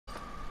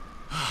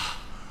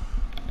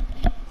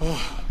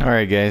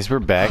Alright guys, we're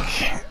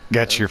back.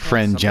 Got your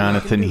friend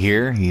Jonathan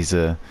here. He's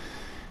a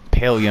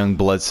pale young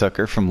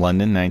bloodsucker from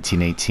London,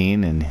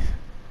 1918, and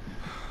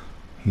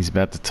he's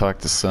about to talk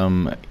to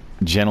some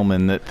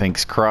gentleman that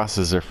thinks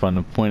crosses are fun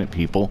to point at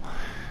people.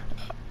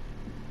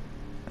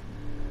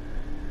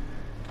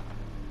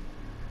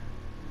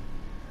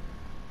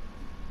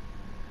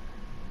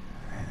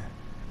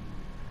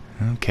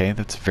 Okay,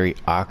 that's very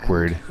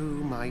awkward. And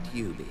who might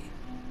you be?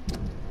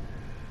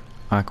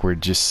 Awkward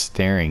just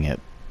staring at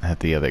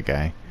the other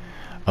guy.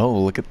 Oh,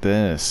 look at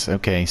this.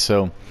 Okay,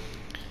 so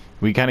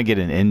we kind of get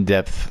an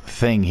in-depth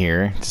thing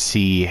here to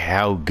see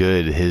how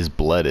good his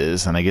blood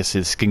is, and I guess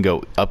this can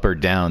go up or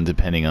down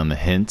depending on the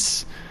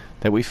hints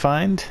that we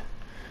find.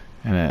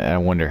 And I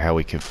wonder how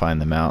we can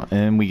find them out.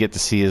 And we get to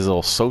see his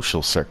little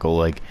social circle,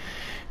 like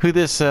who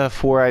this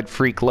four-eyed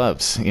freak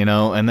loves, you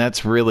know, and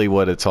that's really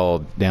what it's all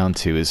down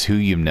to, is who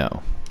you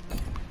know.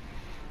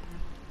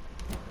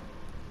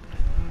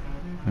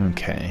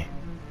 Okay.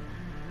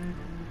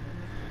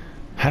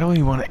 How do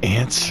we want to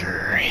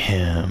answer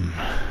him?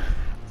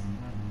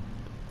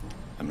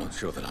 I'm not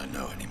sure that I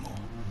know anymore.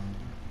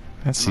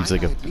 That seems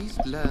like a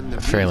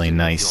fairly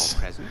nice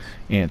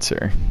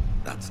answer.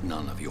 That's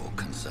none of your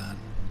concern.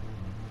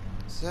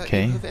 Sir,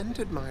 Okay. you have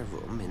entered my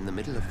room in the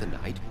middle of the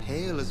night,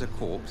 pale as a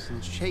corpse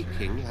and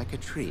shaking like a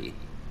tree.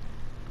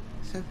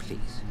 So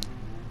please,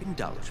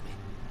 indulge me.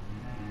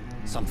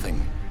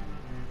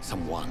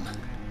 Someone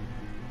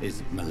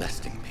is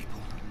molesting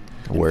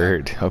people.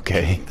 Word.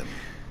 Okay. Killing them,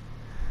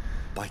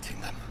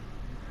 biting them.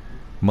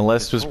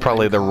 Molest was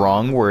probably the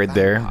wrong word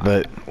there,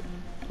 but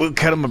we'll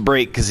cut him a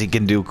break because he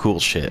can do cool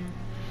shit.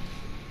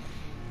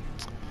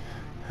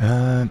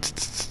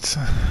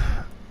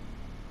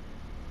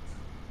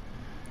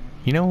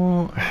 You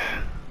know,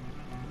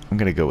 I'm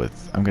gonna go with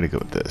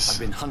this. I've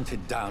been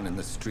hunted down in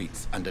the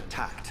streets and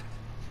attacked.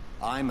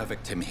 I'm a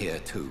victim here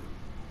too.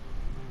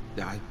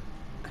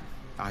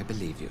 I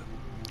believe you.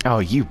 Oh,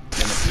 you!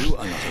 Then if you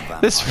are not a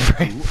vampire, This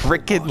who or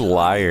frickin' what?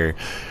 liar!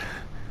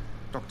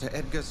 Dr.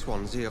 Edgar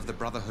Swansea of the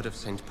Brotherhood of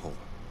St. Paul.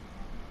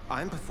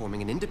 I am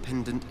performing an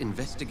independent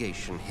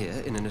investigation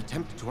here in an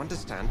attempt to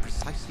understand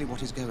precisely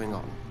what is going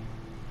on.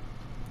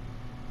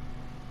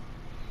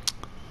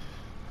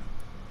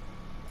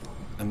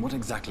 And what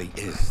exactly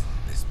is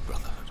this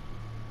brotherhood?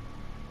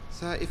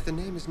 Sir, if the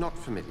name is not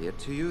familiar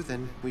to you,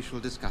 then we shall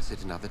discuss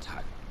it another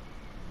time.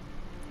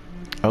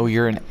 Oh,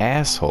 you're an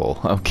asshole.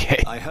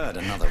 Okay. I heard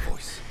another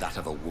voice, that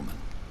of a woman.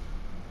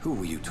 Who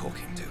were you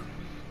talking to?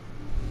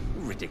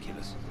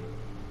 Ridiculous.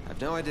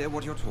 I've no idea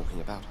what you're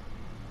talking about.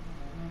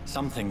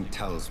 Something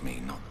tells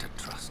me not to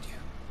trust you.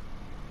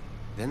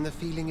 Then the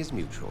feeling is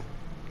mutual.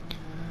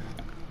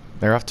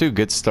 They're off to a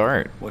good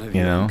start. What have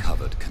you you know?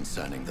 uncovered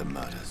concerning the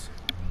murders?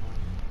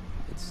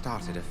 It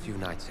started a few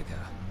nights ago.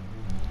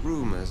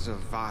 Rumors of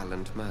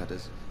violent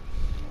murders.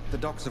 The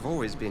docks have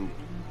always been,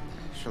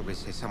 shall we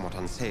say, somewhat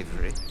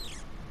unsavory.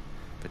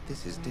 But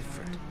this is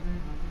different.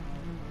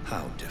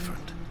 How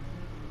different?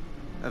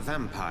 A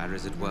vampire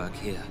is at work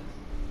here.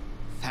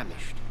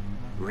 Famished.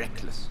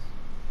 Reckless.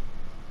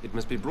 It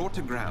must be brought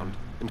to ground,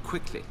 and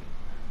quickly.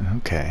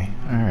 Okay.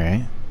 All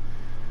right.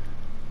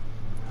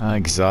 I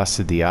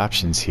exhausted the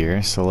options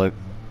here, so let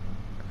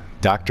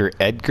Dr.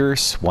 Edgar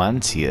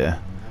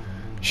Swansea.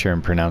 Sure,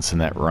 I'm pronouncing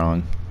that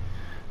wrong.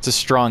 It's a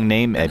strong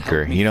name,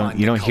 Edgar. You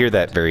don't hear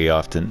that very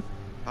often.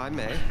 I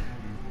may.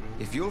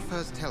 If you'll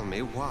first tell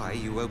me why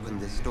you opened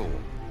this door.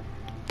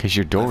 Because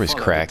your door I was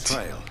followed cracked. The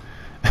trail.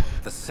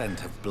 The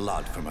scent of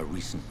blood from a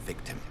recent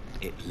victim.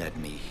 It led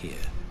me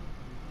here.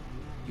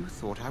 You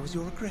thought I was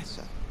your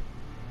aggressor.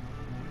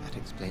 That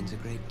explains a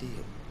great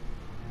deal.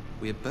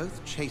 We're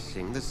both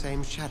chasing the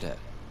same shadow.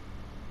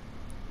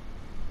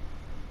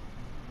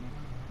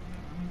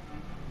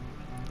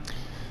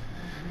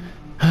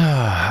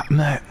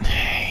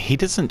 He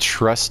doesn't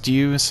trust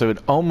you, so it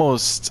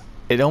almost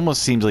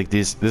seems like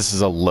this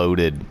is a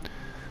loaded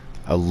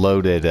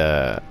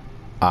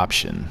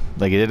option.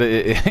 Like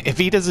if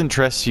he doesn't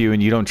trust you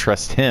and you don't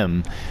trust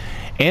him,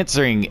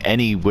 answering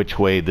any which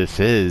way this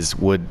is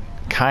would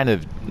kind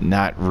of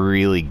not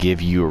really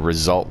give you a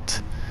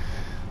result.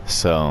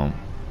 So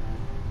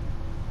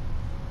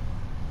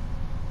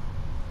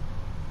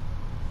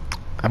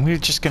I'm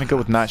just gonna go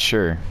with not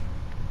sure.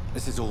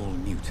 This is all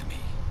new to me.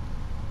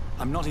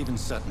 I'm not even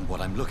certain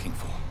what I'm looking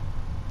for.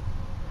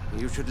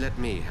 You should let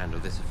me handle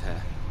this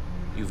affair.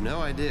 You've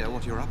no idea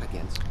what you're up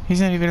against.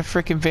 He's not even a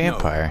freaking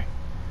vampire.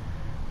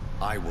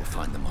 No. I will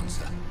find the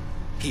monster.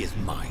 He is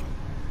mine.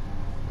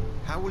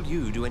 How will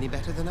you do any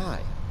better than I?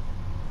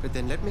 But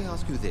then let me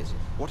ask you this.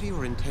 What are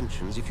your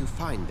intentions if you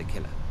find the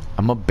killer?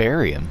 I'm gonna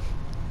bury him.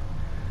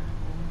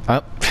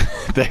 Oh,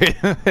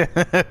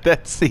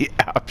 that's the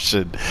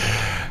option.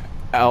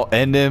 I'll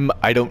end him.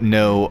 I don't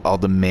know. I'll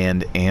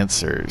demand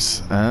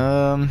answers.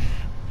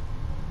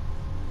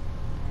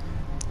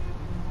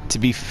 To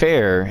be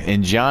fair,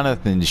 in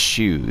Jonathan's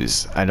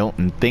shoes, I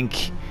don't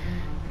think,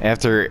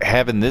 after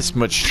having this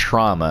much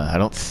trauma, I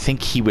don't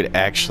think he would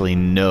actually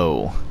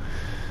know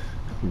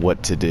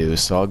what to do.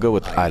 So I'll go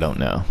with I don't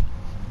know.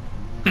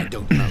 I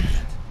don't know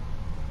yet.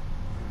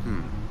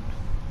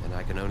 Then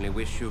I can only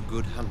wish you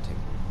good hunting.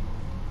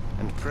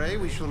 And pray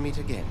we shall meet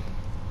again.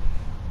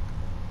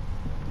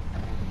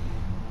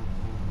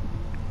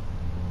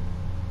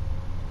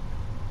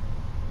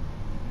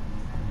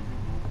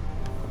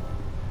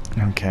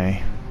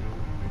 Okay.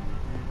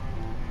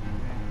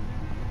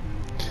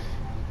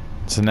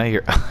 So now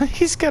you're...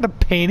 He's got a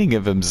painting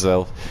of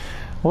himself.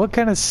 What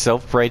kind of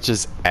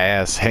self-righteous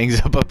ass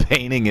hangs up a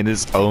painting in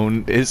his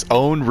own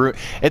room?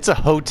 It's a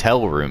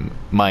hotel room,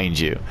 mind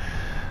you.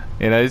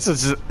 You know,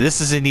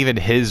 this isn't even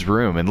his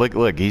room. And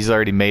look, he's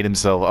already made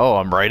himself... Oh,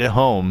 I'm right at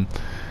home.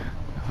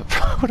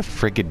 What a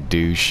freaking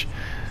douche.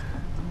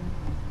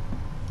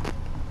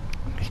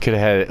 He could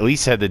have at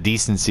least had the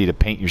decency to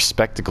paint your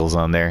spectacles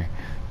on there.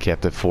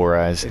 Kept at 4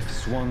 eyes. If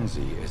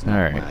Swansea is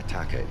not my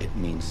attacker, it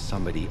means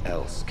somebody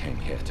else came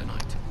here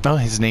tonight. Oh,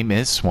 his name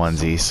is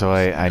Swansea, so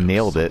I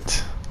nailed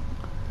it.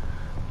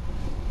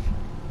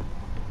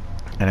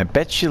 And I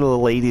bet you the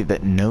lady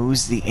that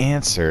knows the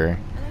answer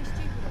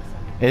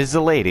is the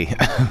lady.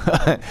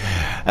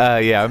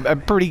 Yeah,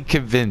 I'm pretty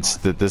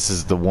convinced that this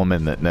is the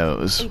woman that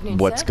knows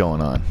what's going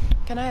on.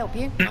 Can I help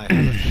you? I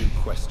have a few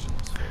questions.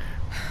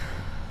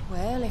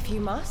 Well, if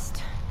you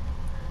must.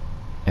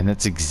 And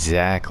that's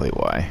exactly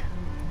why.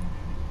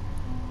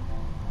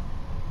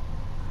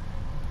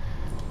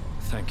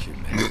 Thank you,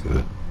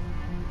 Miss.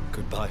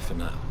 Goodbye for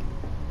now.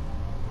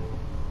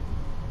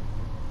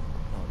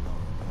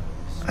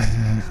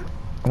 I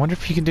wonder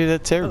if you can do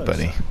that to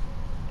everybody. Hello,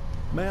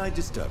 may I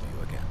disturb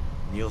you again?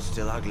 You're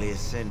still ugly as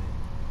sin.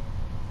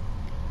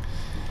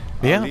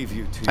 Yeah, I'll leave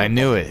you to I your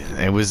knew body.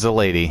 it. It was the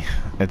lady.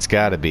 It's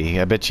gotta be.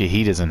 I bet you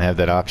he doesn't have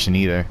that option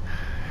either.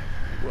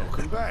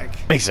 Welcome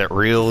back. Makes it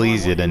real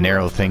easy to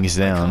narrow things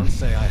I down. can't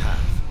say I have.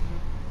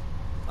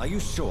 Are you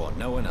sure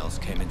no one else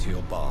came into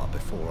your bar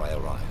before I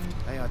arrived?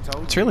 Hey, I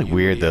told It's really you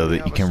weird were the though only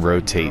that you other can stranger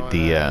rotate I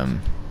had.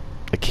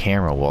 the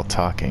camera while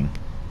talking.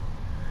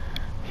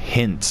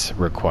 Hint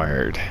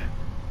required.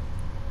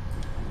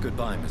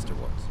 Goodbye, Mr.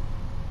 Watts.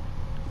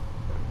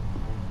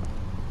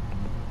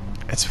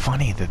 It's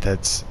funny that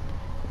that's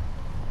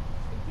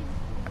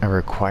a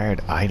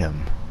required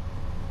item.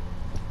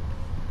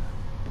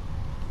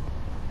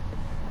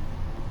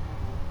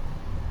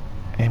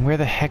 And where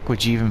the heck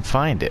would you even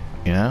find it,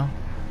 you know?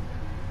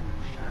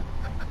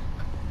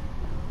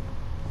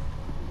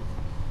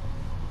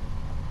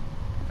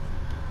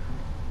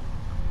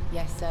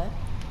 Yes, sir.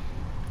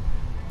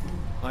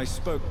 I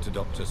spoke to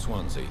Dr.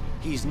 Swansea.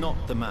 He's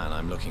not the man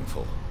I'm looking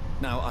for.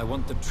 Now, I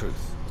want the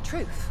truth. The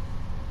truth?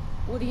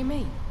 What do you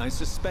mean? I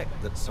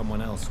suspect that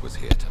someone else was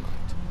here tonight.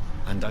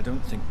 And I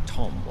don't think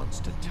Tom wants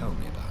to tell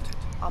me about it.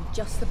 I'm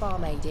just the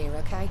barmaid here,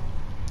 okay?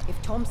 If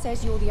Tom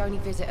says you're the only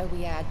visitor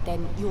we had,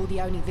 then you're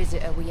the only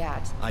visitor we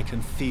had. I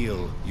can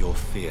feel your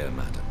fear,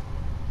 madam.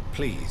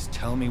 Please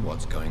tell me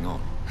what's going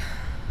on.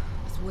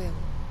 It's Will.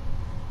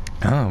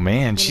 Oh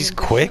man, she's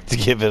quick to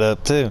give it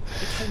up too.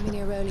 He came in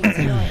here earlier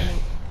tonight and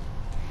he...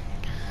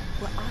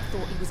 Well, I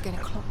thought he was going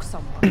to clock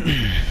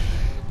someone.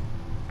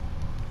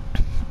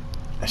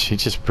 She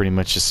just pretty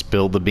much just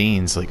spilled the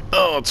beans, like,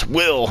 oh, it's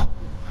Will.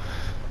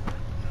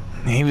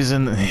 He was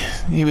in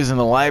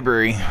the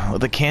library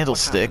with a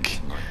candlestick.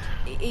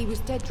 He was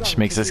dead drunk. Which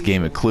makes as this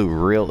game a usual. clue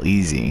real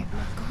easy. Oh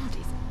my God,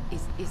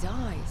 his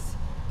eyes,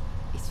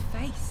 his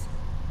face.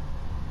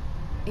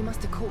 He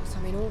must have caught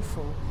something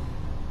awful.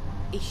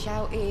 He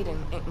shouted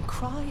and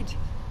cried.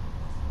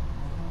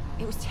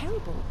 It was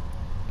terrible.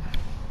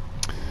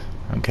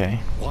 Okay.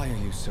 Why are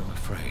you so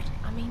afraid?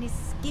 I mean, his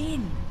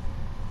skin,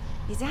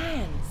 his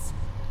hands.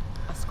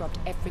 I scrubbed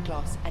every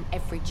glass and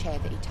every chair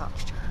that he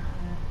touched.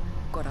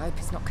 God, I hope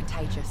it's not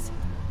contagious.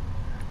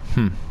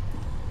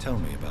 Tell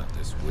me about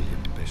this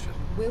William Bishop.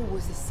 Will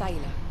was a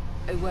sailor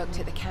who worked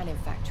at the cannon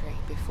factory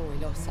before he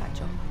lost that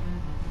job.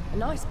 A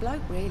nice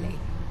bloke, really.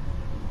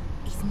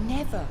 He's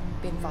never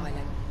been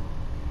violent.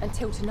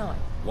 Until tonight.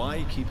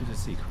 Why keep it a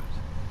secret?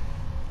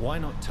 Why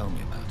not tell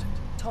me about it?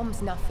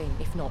 Tom's nothing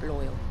if not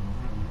loyal.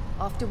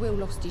 After Will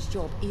lost his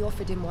job, he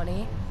offered him one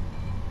ear.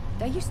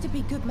 They used to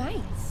be good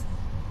mates.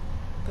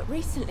 But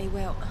recently,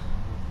 well...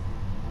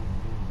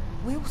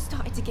 Will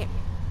started to get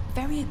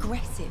very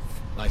aggressive.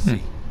 I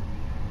see.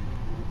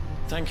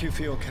 Thank you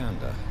for your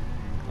candor.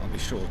 I'll be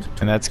sure to...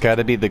 And that's got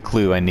to be the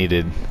clue I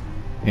needed.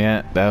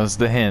 Yeah, that was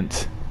the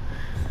hint.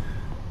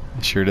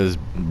 It sure does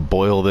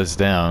boil this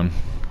down.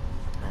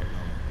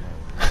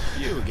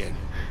 You again.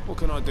 What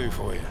can I do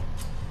for you?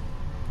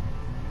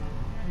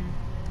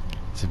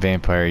 As a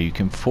vampire, you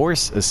can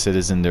force a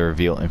citizen to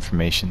reveal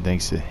information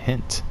thanks to a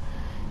hint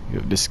you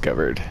have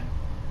discovered.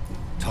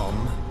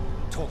 Tom,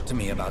 talk to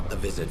me about the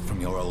visit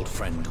from your old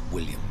friend,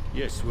 William.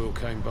 Yes, Will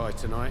came by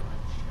tonight,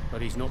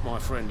 but he's not my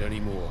friend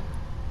anymore.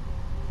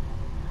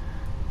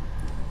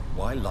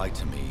 Why lie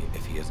to me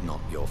if he is not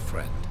your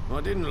friend?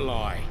 I didn't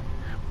lie.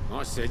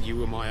 I said you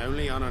were my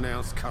only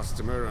unannounced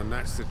customer, and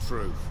that's the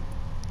truth.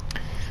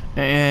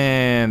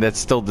 And that's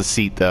still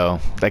deceit, though.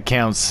 That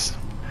counts.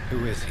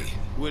 Who is he?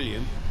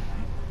 William,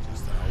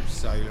 just an old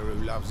sailor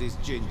who loves his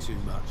gin too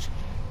much.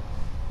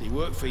 He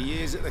worked for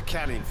years at the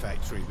cannon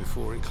factory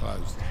before it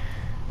closed.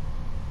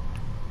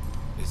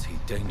 Is he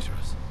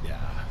dangerous? Yeah.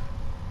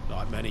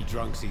 Like many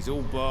drunks, he's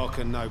all bark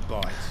and no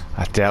bite.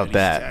 I doubt Barely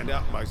that. stand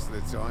up most of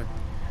the time.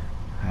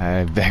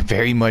 I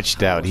very much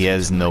doubt he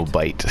has no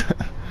bite.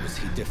 Was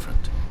he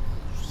different?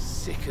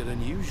 Sicker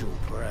than usual,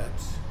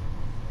 perhaps.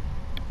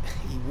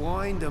 He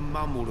whined and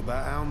mumbled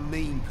about how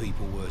mean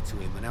people were to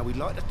him and how he'd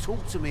like to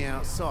talk to me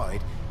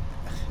outside,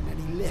 and then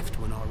he left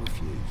when I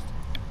refused.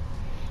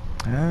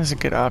 That's a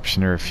good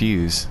option to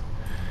refuse.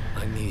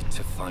 I need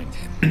to find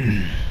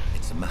him.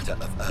 It's a matter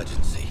of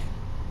urgency.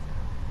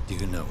 Do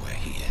you know where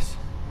he is?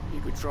 You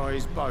could try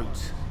his boat.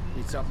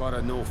 It's up by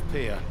the North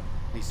Pier.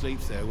 He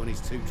sleeps there when he's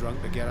too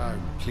drunk to get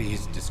home.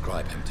 Please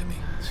describe him to me.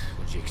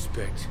 What do you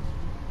expect?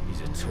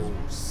 He's a tall,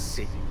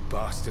 sick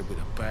bastard with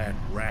a bad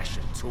rash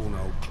and torn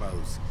old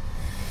clothes.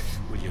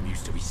 William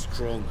used to be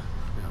strong.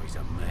 Now he's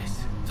a mess.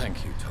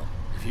 Thank you, Tom.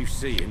 If you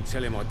see him,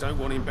 tell him I don't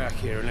want him back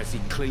here unless he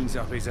cleans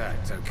up his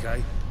act,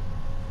 okay?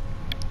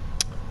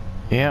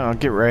 Yeah, I'll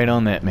get right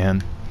on that,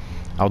 man.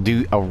 I'll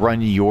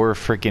run your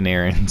frickin'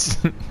 errands.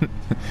 Gotta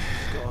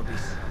be...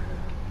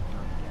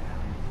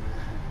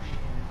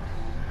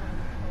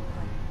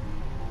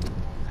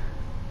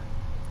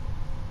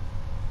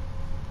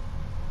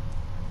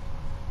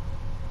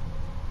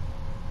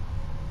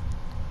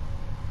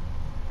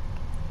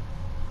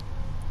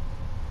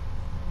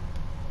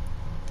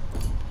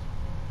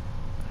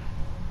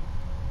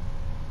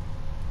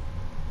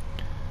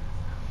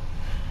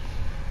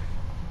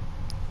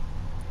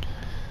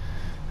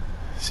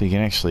 So you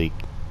can actually...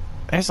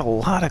 There's a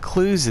lot of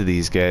clues to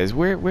these guys.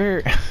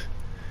 Where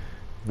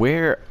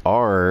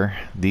are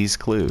these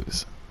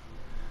clues?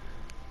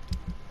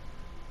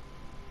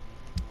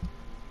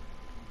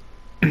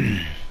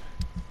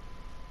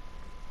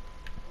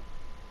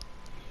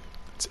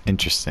 It's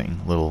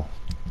interesting little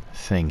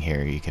thing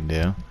here you can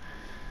do.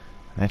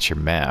 That's your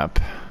map.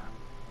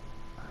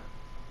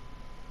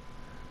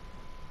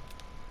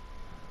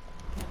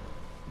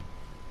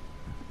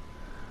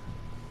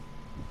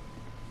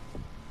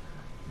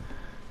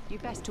 You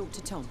best talk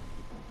to Tom.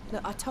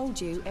 Look, I told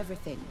you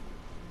everything.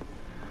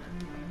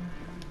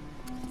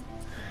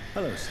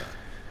 Hello, sir.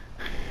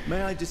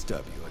 May I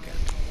disturb you again?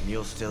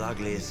 You're still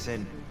ugly as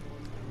sin.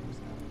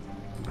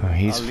 Oh,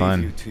 he's I'll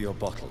fun. leave you to your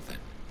bottle then.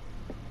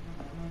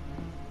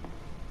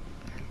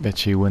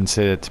 Bet you wouldn't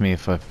say that to me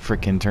if I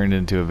frickin' turned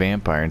into a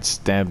vampire and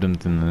stabbed him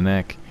in the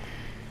neck.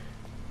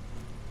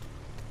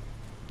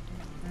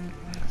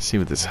 See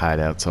what this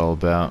hideout's all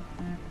about.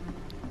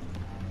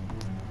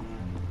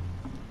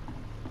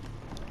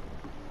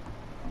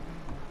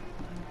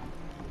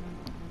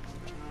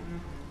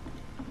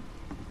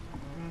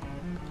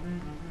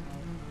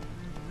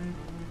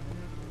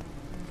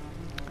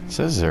 It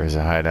says there's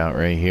a hideout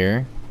right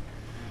here.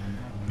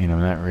 I mean,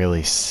 I'm not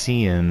really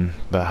seeing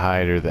the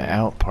hide or the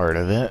out part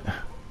of it.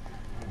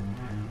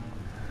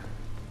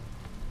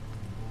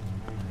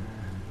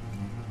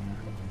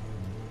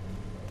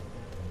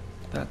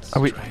 That's Are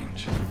we-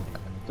 strange.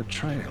 The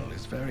trail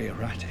is very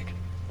erratic,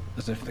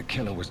 as if the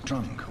killer was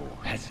drunk or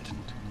hesitant.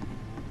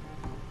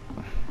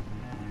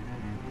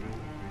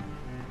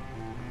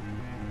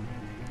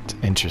 It's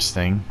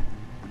interesting.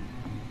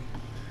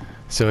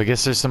 So I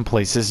guess there's some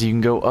places you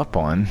can go up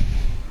on.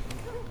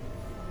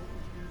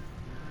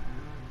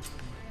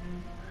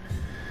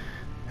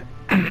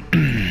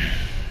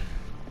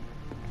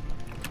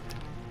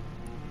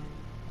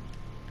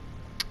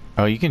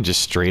 Oh, you can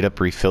just straight up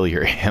refill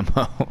your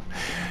ammo.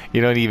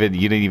 You don't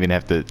even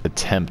have to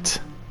attempt.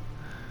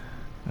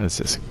 What's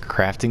this? A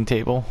crafting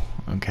table?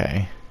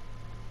 Okay.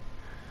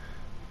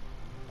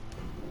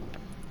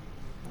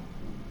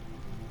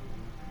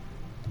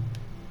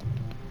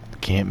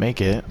 Can't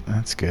make it.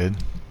 That's good.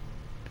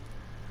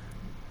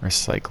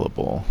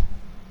 Recyclable.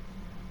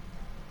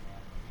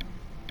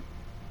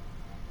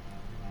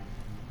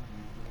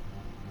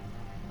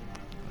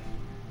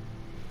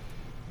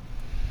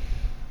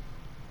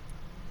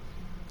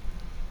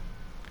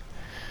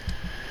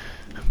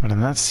 But I'm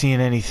not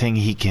seeing anything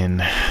he can...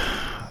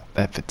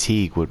 That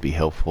fatigue would be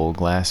helpful.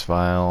 Glass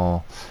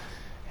vial.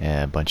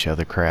 Yeah, a bunch of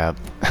other crap.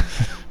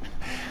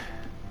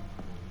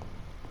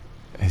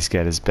 He's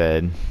got his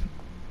bed.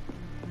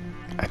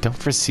 I don't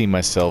foresee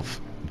myself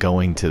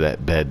going to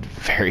that bed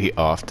very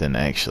often,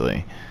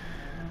 actually.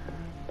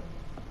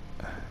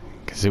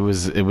 Because it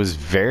was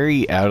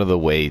very out of the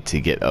way to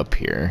get up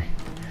here.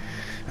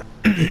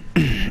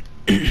 He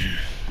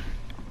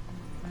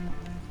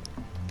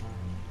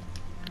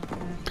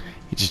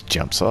just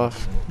jumps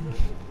off.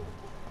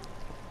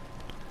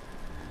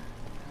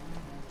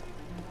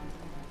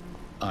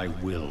 I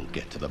will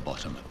get to the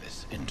bottom of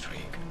this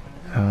intrigue.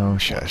 Oh,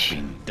 What's shush.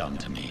 been done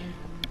to me,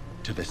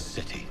 to this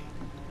city.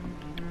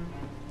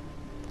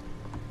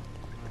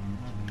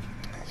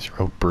 It's a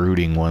real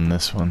brooding one,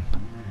 this one.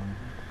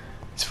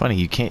 It's funny,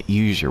 you can't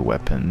use your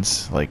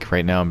weapons. Like,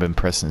 right now I've been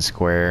pressing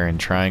square and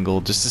triangle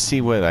just to see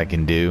what I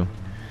can do.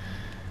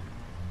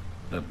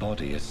 The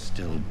body is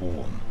still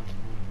warm.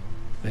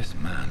 This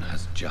man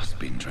has just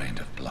been drained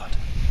of blood.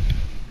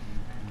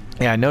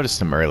 Yeah, I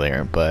noticed him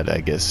earlier, but I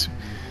guess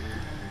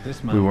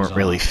This man we was weren't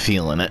really armed.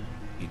 feeling it.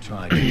 He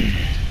tried to defend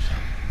himself.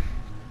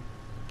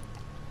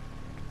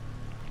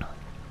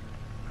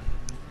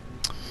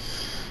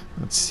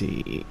 Let's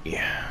see.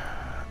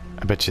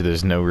 I bet you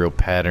there's no real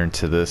pattern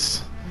to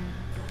this.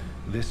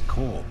 This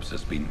corpse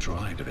has been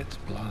dried of its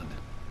blood,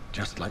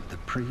 just like the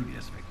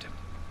previous victim.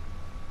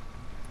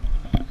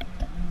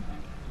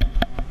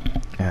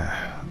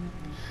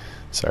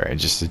 Sorry,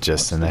 just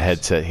adjusting the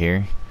headset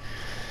here.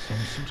 Some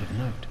sort of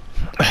note.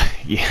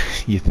 Yeah,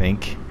 you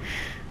think?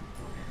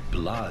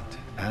 Blood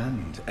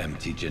and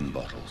empty gin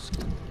bottles.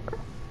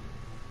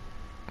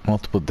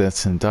 Multiple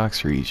deaths in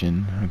docks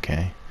region.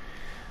 Okay.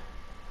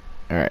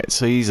 Alright,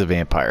 so he's a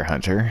vampire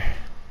hunter.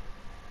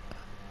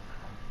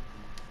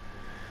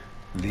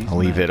 I'll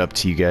leave it up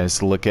to you guys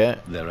to look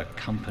at. They're a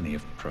company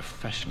of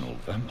professional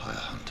vampire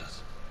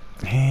hunters.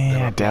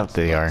 I doubt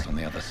they are. On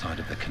the other side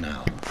of the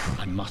canal.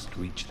 I must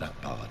reach that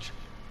barge.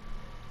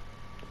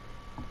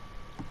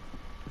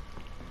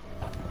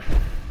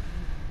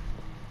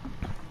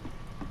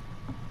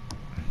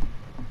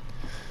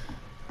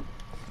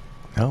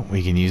 Oh,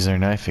 we can use our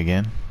knife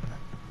again.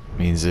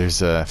 Means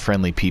there's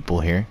friendly people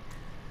here.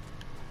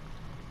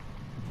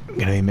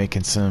 Gonna be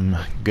making some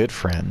good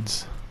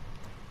friends.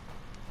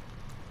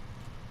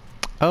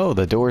 Oh,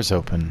 the door's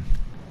open.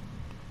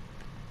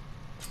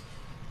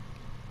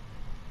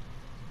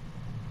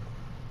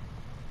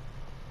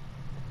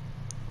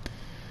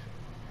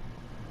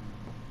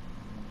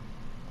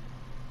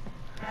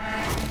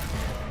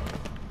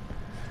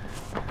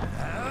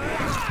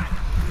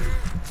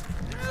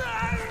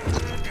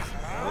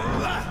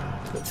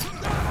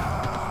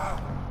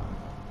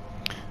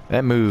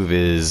 That move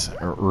is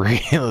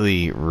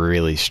really,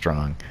 really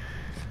strong.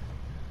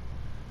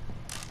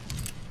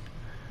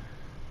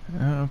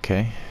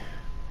 Okay.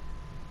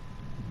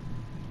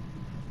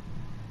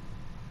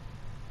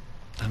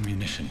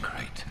 Ammunition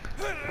crate.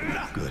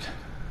 Good.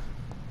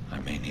 I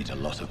may need a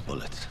lot of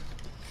bullets.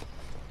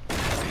 I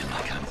feel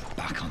like I'm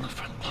back on the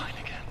front line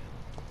again.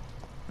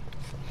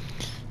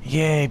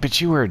 Yay,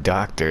 but you were a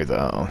doctor,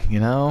 though, you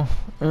know?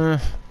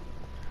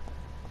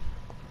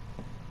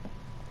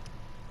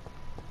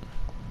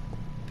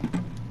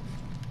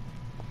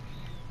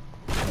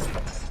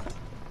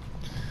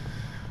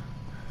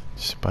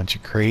 Just a bunch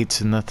of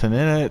crates and nothing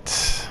in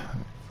it.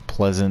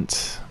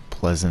 Pleasant,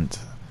 pleasant.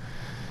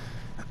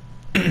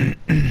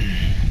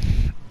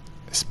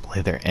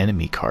 Display their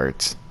enemy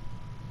cards.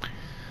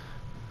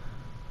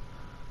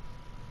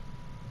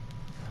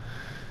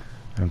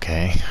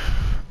 Okay.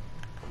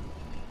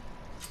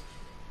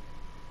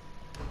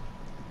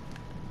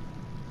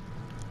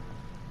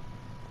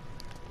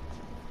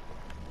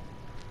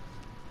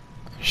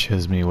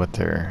 Shows me what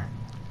they're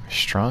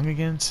strong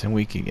against and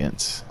weak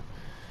against.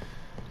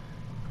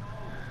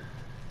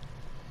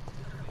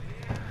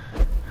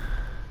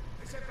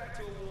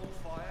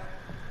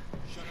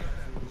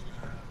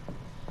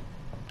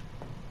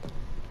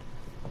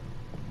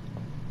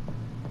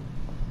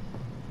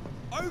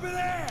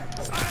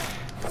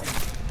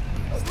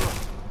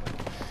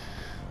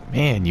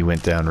 Man, you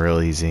went down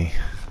real easy.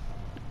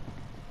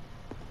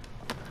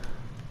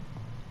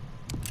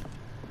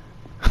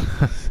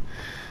 I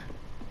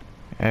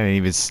didn't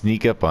even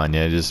sneak up on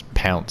you, I just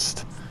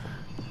pounced.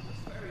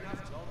 Fair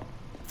enough, Tom.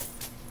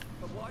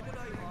 But why do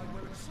they hide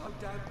where it's so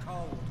damn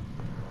cold?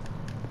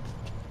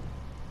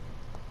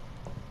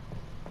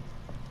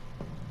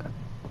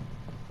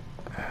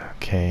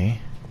 Okay.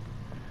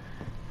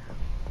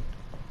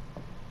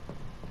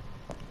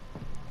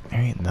 There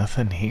ain't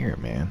nothing here,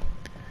 man.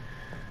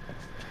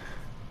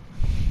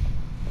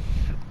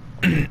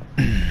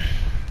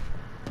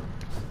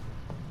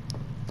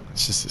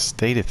 It's just a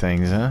state of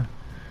things, huh?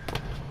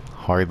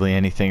 Hardly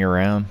anything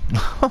around.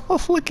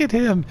 Look at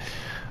him.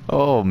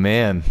 Oh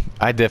man,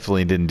 I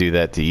definitely didn't do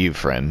that to you,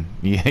 friend.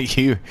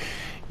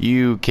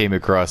 You came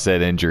across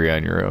that injury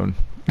on your own.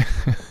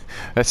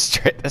 That's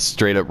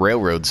straight up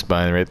railroad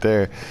spine right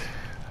there.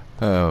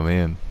 Oh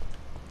man.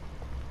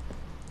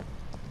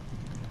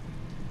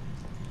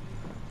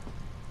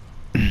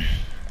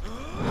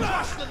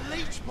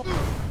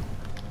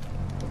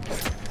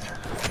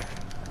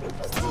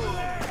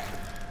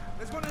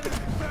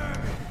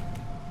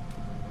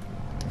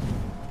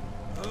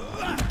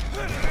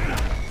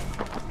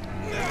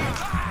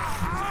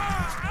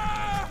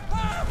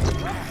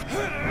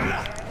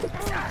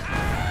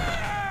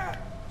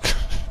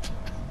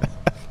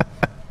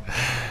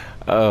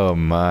 Oh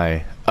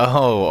my.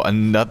 Oh,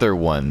 another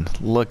one.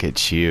 Look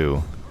at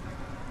you.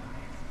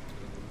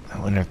 I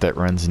wonder if that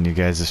runs in you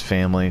guys'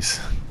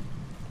 families.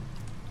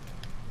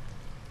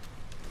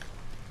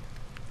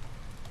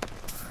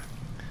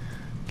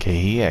 Okay,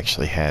 he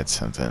actually had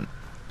something.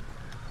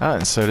 Oh,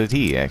 and so did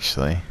he,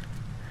 actually.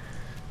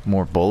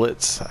 More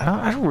bullets?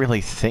 I don't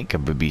really think I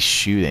would be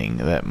shooting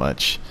that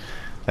much.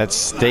 That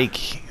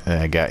steak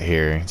that I got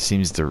here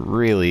seems to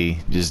really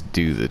just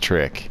do the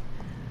trick.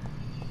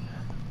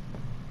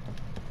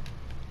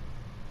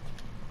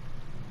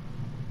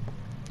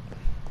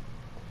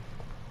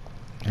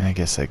 I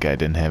guess that guy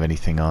didn't have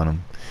anything on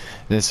him.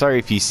 And sorry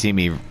if you see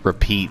me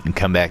repeat and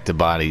come back to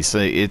bodies. So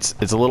it's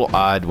a little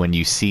odd when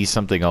you see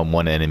something on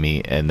one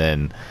enemy and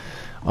then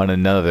on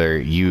another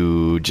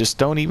you just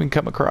don't even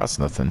come across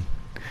nothing.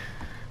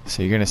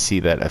 So you're gonna see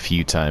that a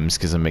few times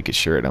because I'm making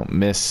sure I don't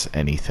miss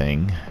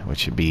anything,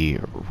 which would be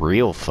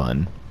real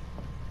fun.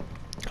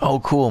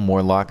 Oh, cool!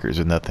 More lockers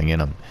with nothing in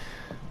them.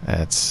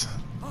 That's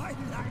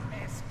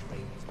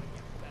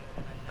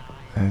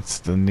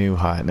the new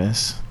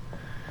hotness.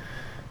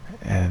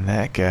 And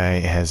that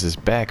guy has his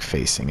back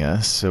facing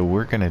us, so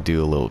we're gonna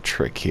do a little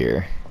trick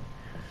here.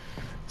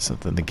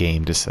 Something the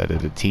game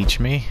decided to teach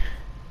me.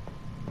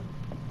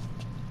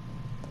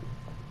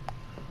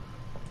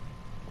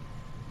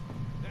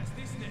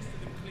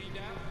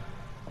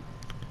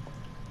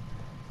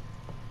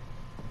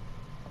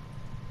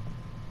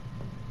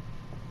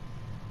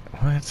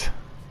 What?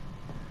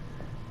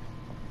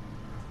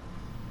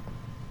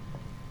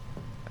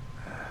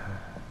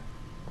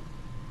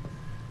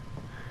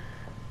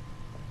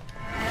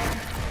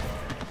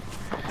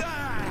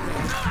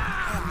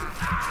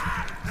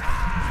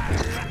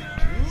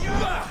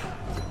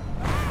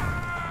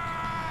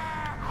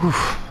 Whew.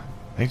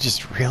 They're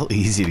just real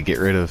easy to get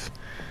rid of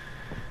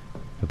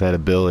with that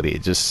ability.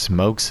 It just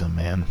smokes them,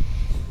 man.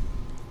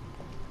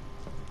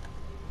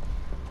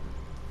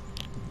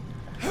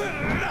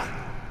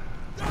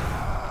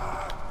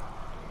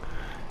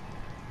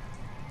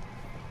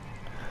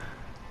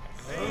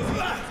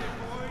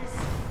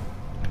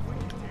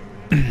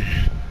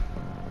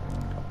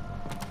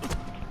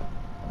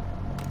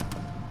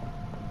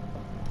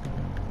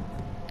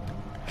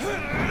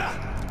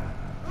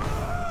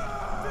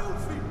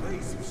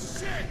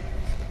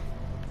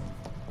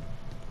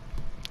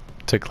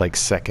 Took like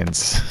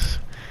seconds.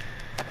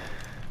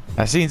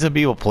 I've seen some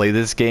people play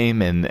this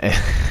game and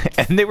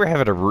and they were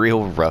having a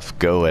real rough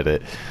go at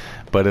it.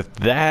 But if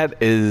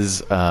that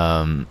is, you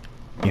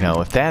know,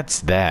 if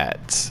that's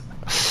that,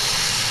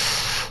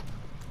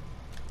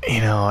 you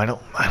know, I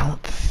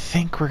don't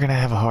think we're gonna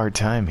have a hard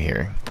time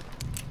here.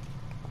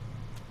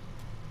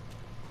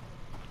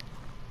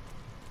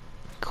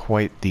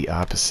 Quite the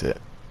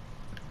opposite.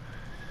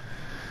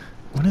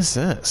 What is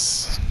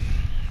this?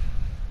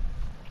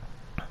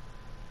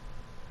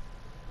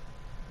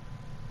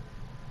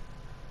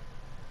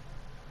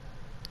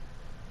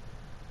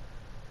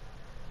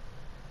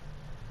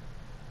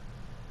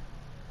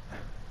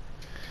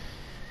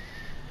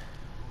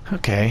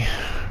 Okay,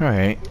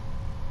 alright.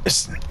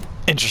 Just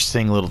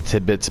interesting little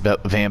tidbits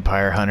about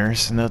vampire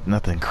hunters.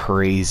 Nothing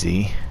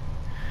crazy.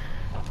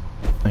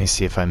 Let me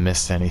see if I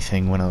missed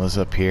anything when I was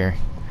up here.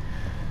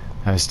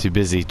 I was too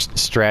busy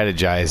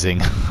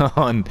strategizing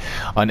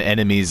on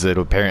enemies that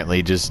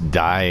apparently just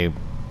die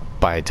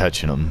by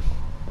touching them.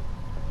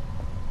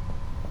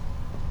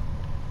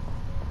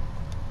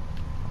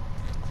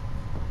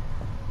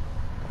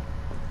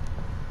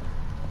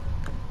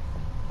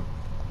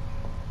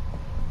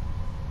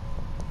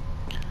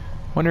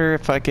 Wonder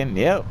if I can,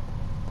 yep.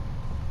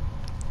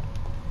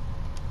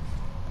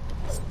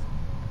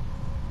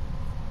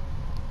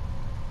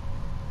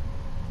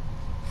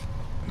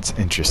 It's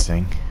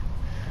interesting.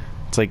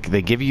 It's like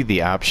they give you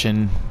the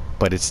option,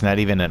 but it's not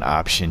even an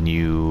option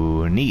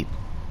you need.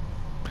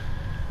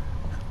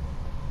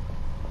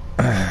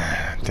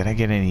 Did I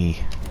get any,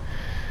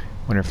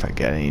 wonder if I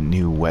got any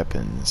new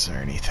weapons or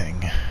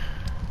anything.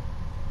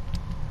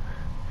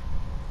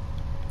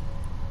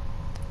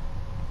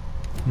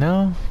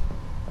 No.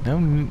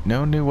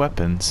 No new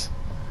weapons.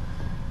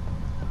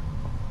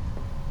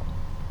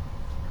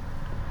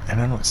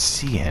 And I don't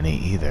see any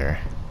either.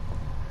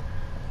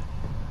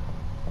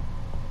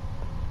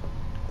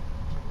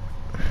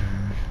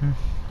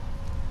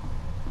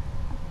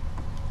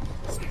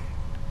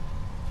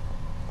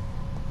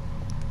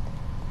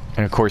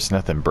 And of course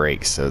nothing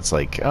breaks, so it's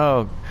like,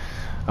 oh,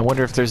 I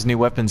wonder if there's new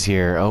weapons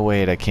here. Oh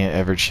wait, I can't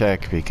ever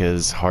check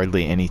because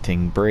hardly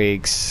anything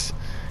breaks.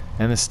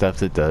 And the stuff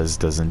that does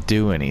doesn't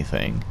do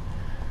anything.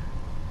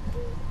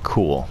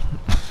 Cool.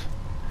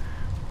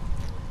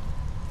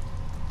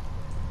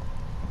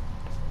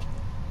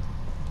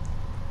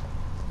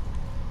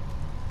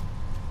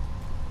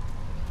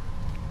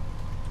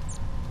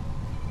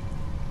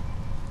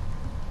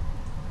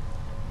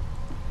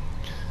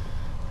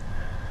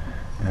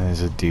 And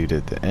there's a dude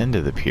at the end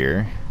of the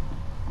pier.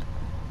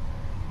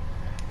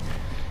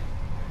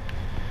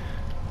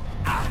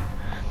 Oh,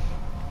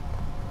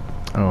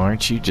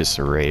 aren't you just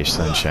a ray of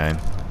sunshine?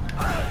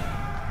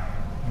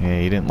 Yeah,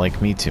 you didn't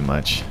like me too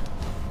much.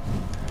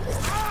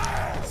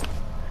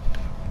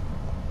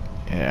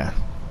 Yeah.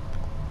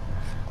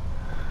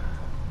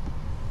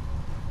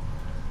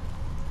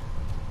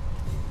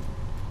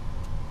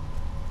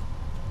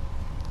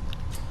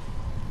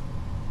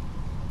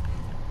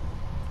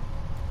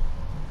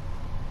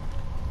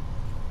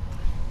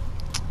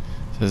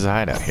 There's a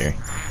hideout here.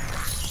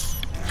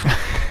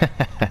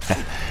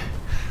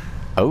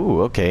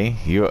 Oh, okay.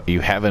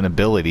 You have an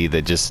ability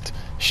that just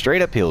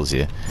straight up heals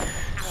you.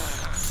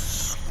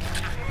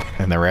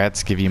 And the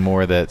rats give you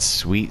more of that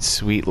sweet,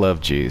 sweet love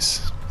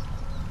juice.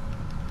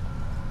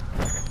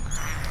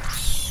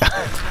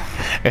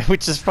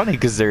 Which is funny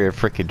because they're a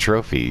freaking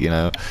trophy, you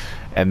know?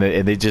 And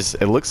they just,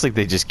 it looks like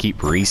they just keep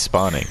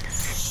respawning.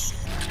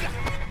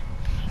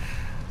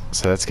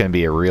 So that's going to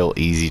be a real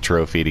easy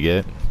trophy to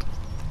get.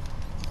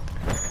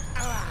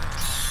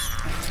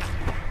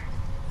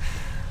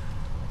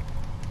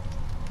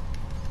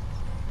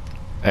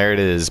 There it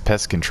is,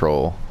 pest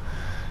control.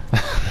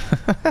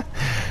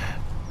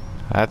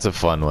 That's a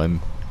fun one.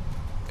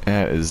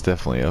 That is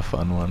definitely a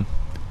fun one.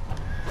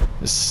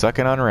 Just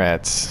sucking on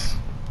rats.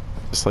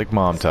 Just like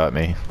Mom taught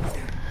me.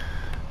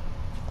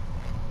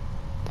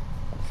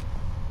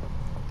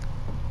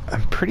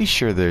 I'm pretty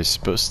sure there's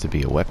supposed to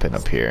be a weapon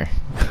up here.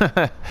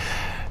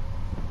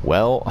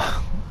 Well,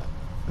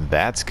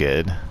 that's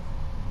good.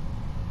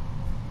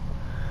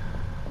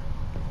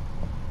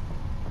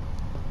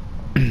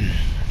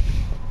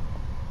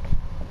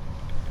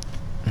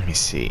 Let me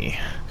see.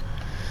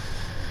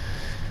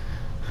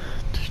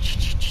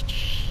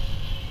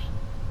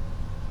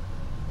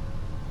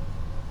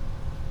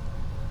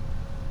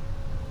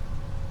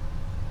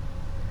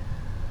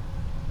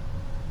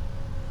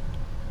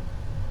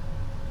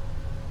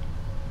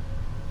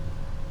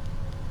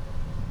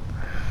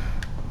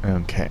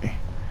 Okay.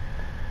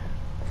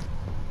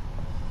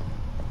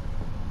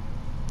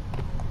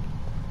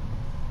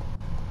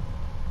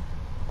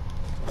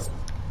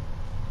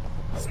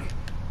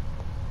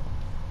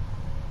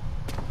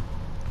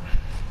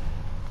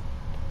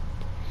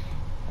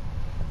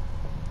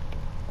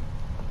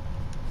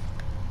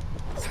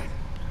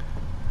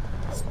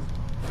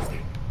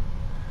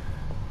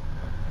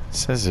 It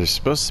says there's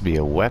supposed to be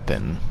a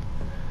weapon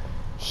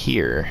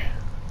here.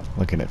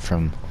 Looking at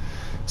from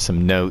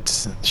some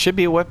notes, should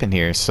be a weapon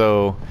here.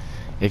 So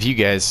if you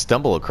guys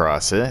stumble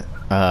across it,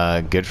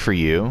 good for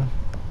you.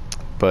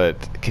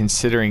 But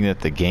considering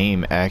that the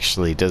game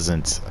actually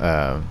doesn't,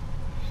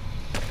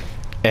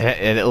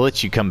 it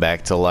lets you come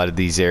back to a lot of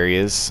these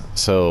areas.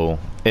 So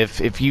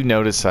if you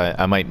notice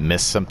I might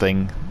miss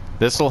something,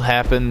 this will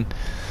happen.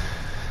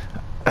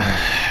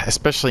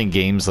 Especially in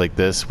games like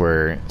this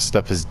where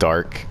stuff is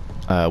dark.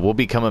 We'll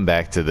be coming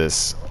back to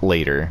this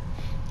later,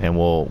 and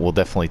we'll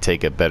definitely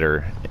take a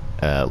better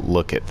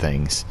look at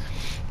things,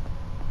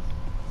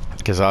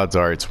 because odds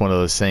are it's one of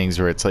those things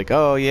where it's like,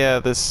 oh yeah,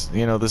 this,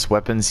 you know, this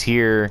weapon's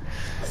here,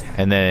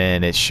 and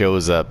then it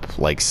shows up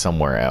like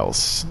somewhere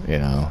else, you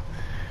know,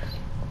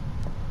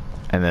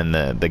 and then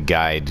the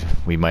guide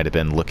we might have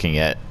been looking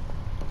at,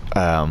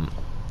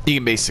 you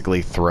can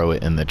basically throw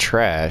it in the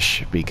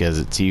trash because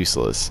it's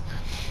useless.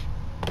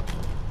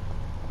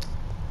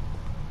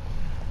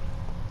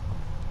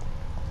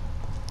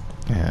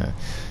 Yeah,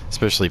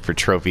 especially for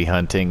trophy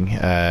hunting.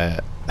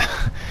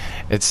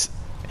 It's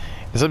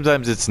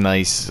sometimes it's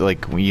nice,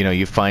 like, you know,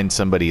 you find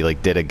somebody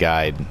like did a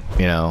guide,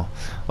 you know,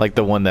 like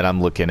the one that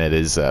I'm looking at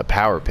is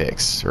Power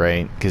Picks,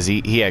 right? Because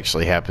he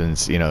actually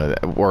happens, you know,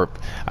 or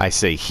I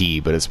say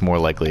he, but it's more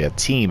likely a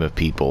team of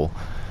people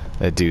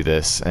that do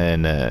this,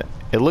 and it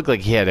looked like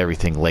he had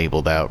everything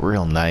labeled out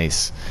real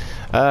nice.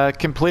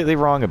 Completely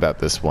wrong about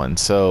this one.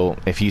 So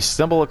if you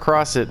stumble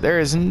across it, there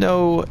is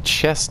no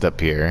chest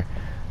up here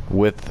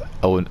with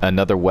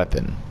another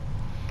weapon.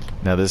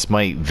 Now this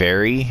might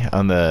vary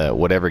on the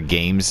whatever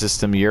game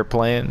system you're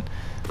playing,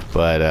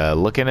 but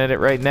looking at it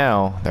right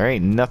now, there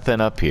ain't nothing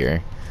up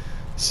here.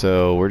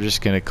 So we're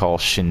just gonna call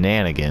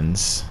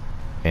shenanigans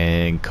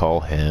and call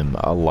him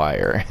a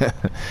liar.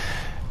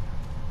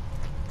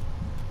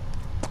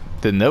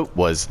 The note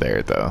was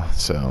there though,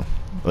 so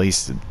at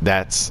least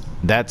that's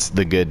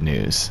the good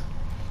news.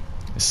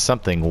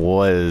 Something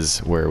was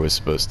where it was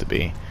supposed to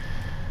be.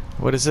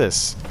 What is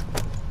this?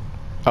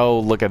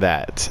 Oh, look at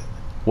that.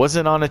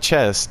 Wasn't on a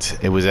chest,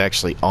 it was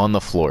actually on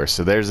the floor.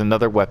 So there's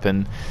another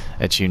weapon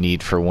that you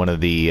need for one of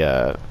the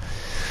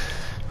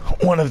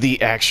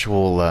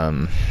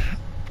actual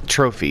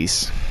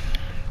trophies.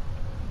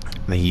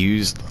 They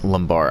used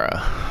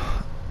Lumbara.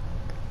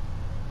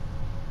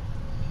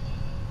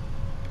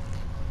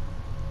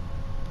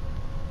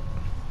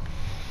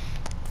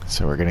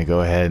 So we're gonna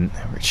go ahead and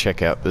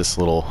check out this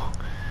little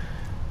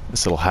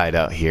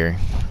hideout here.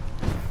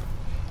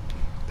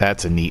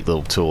 That's a neat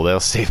little tool. That'll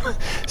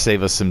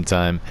save us some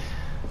time.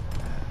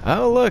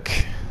 Oh look,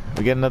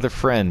 we got another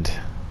friend.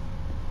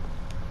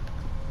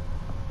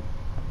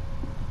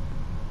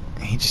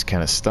 He just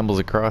kind of stumbles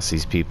across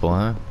these people,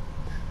 huh?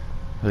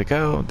 Like,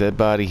 oh, dead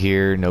body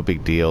here, no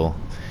big deal.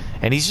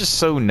 And he's just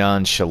so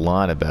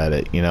nonchalant about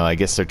it. You know, I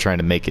guess they're trying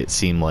to make it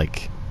seem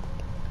like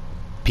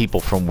people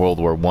from World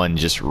War I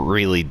just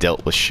really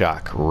dealt with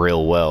shock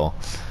real well,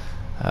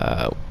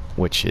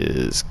 which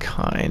is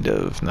kind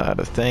of not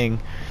a thing.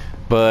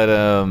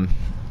 But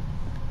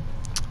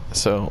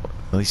so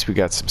at least we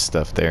got some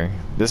stuff there.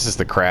 This is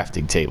the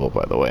crafting table,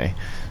 by the way,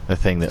 the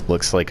thing that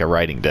looks like a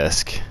writing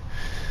desk.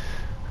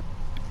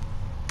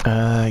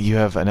 You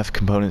have enough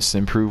components to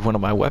improve one of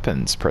my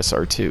weapons. Press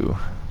R2.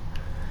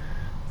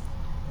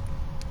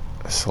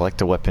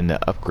 Select a weapon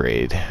to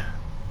upgrade.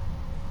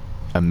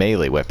 A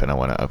melee weapon I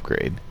want to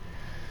upgrade.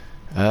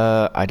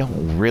 I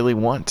don't really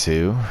want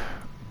to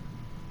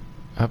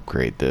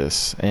upgrade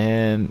this,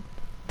 and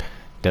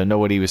don't know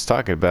what he was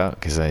talking about,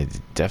 because I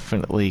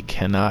definitely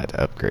cannot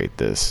upgrade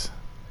this.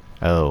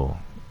 Oh,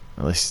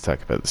 let's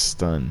talk about the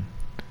stun.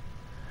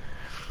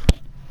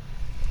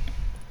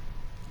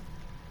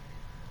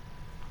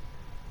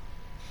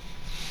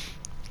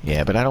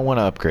 Yeah, but I don't want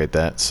to upgrade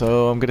that,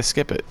 so I'm gonna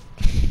skip it.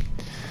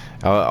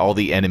 All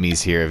the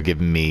enemies here have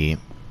given me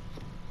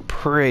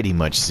pretty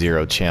much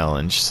zero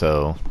challenge,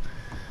 so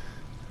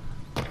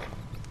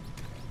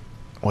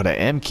what I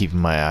am keeping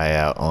my eye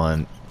out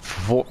on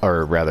for,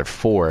 or rather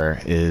for,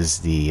 is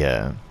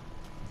the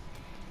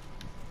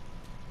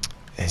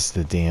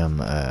damn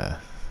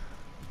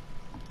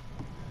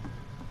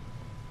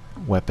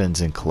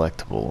weapons and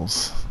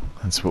collectibles.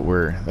 That's what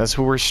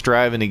we're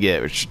striving to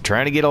get. We're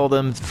trying to get all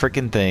them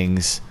freaking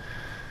things,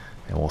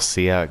 and we'll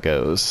see how it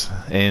goes.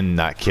 And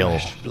not kill.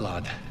 Fresh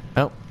blood.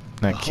 Oh,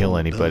 not The kill whole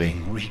anybody.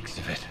 building reeks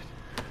of it.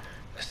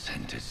 The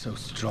scent is so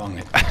strong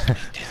it makes me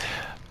dizzy.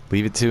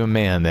 Leave it to a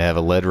man to have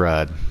a lead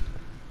rod.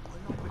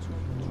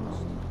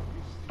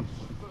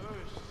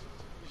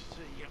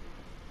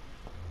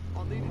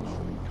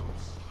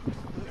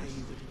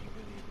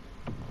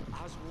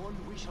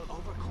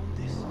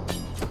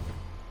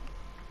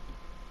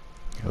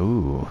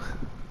 Ooh.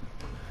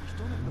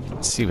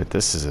 Let's see what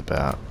this is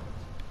about.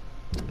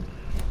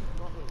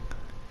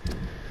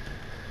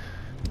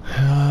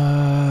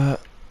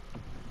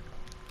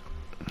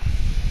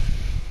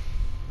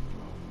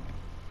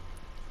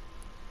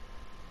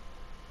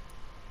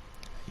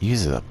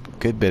 Uses a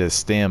good bit of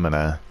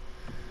stamina.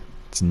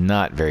 It's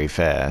not very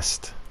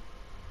fast.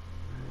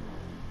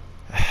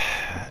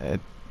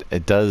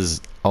 It does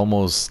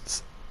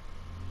almost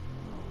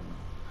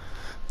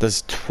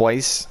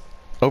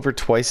over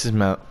twice as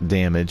much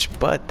damage,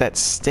 but that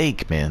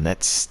stake, man,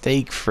 that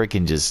stake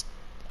freaking just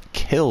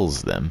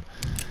kills them.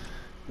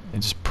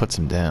 It just puts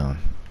them down.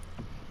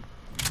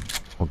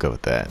 We'll go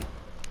with that.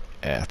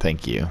 Yeah,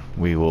 thank you.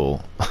 We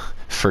will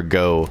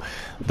forgo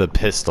the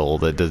pistol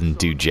that doesn't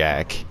do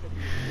jack.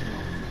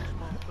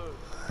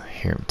 I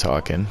hear him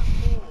talking.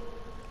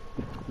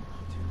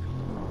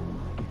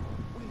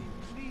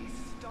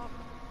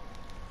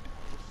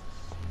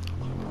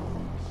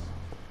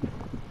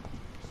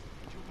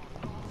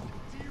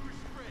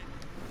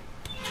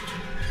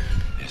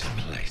 This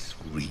place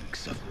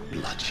reeks of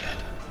bloodshed.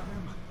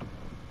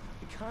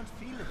 I can't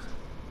feel it.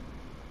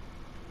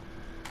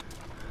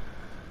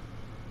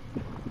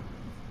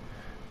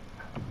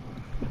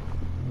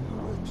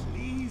 Oh,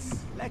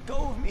 please, let go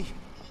of me.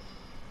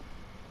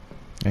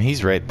 And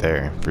he's right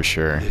there, for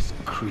sure. This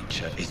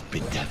creature is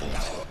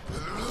bedeviled.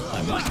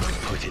 I must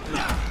put it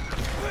down.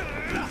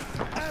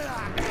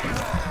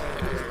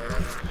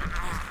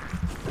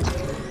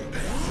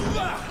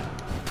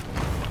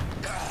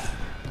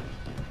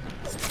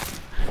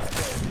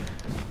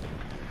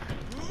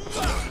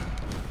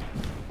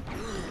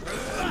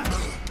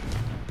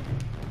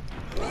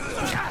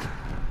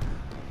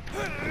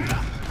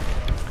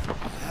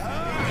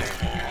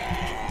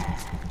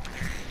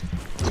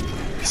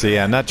 So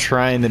yeah, I'm not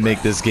trying to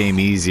make this game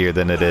easier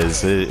than it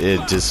is.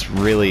 It just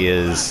really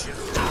is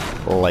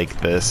like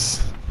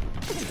this.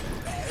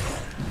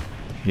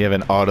 You have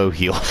an auto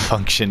heal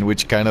function,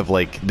 which kind of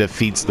like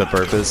defeats the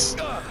purpose.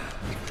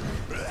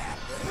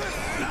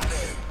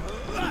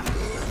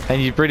 And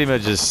you pretty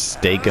much just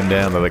stake them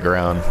down to the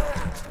ground.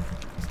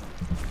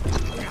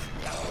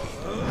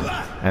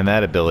 And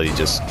that ability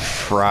just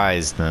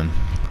fries them.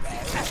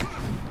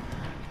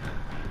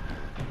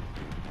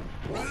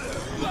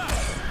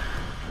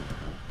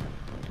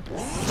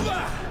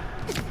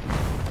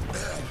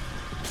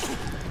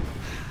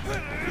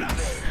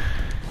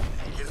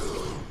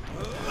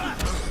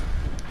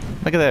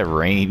 Look at that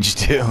range,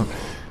 too.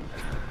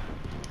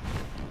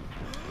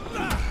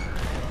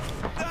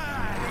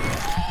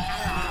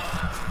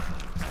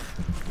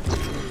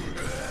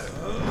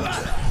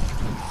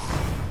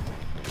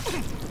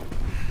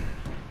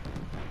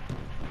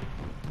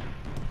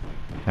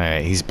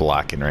 Alright, he's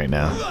blocking right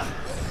now.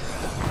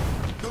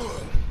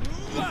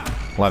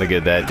 A lot of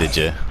good that did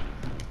you.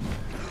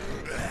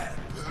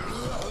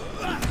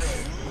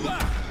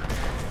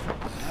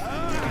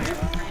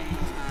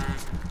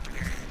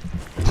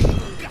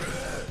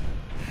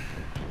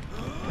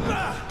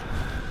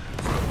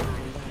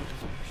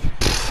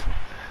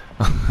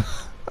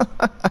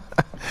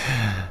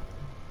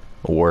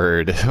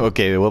 Word.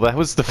 Okay, well that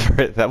was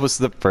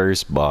the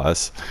first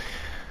boss.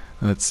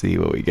 Let's see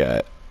what we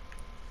got.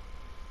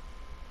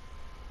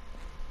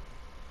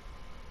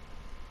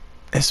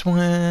 This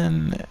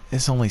one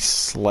is only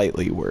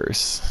slightly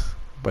worse,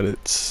 but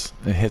it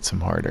hits him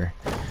harder.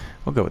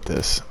 We'll go with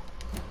this.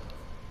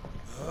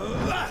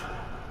 And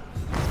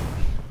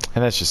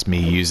that's just me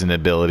using the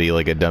ability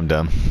like a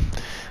dum-dum.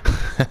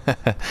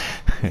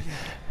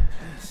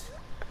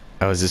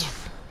 I was just...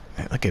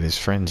 Look at his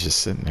friends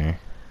just sitting there.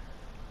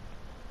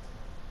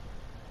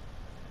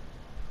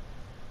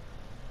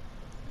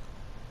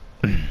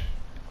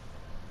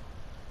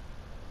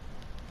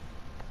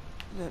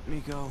 Let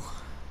me go.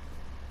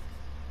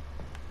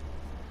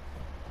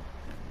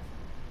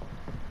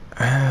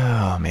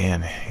 Oh,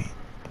 man.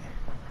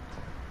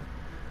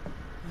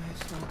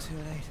 It's not too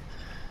late.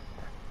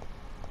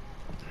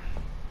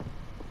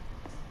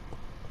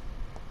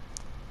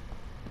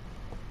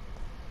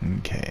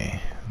 Okay.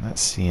 I'm not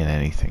seeing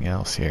anything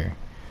else here.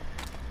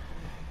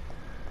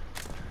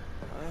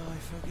 I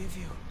forgive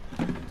you.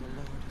 The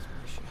Lord is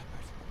my shepherd.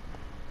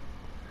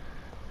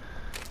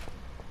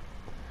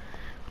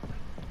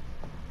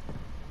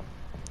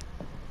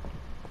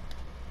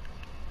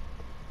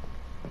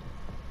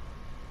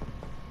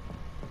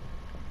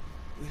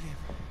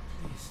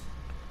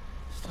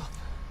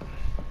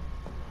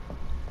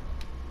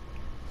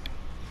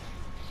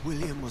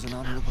 William was an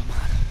honorable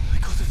man. I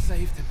could have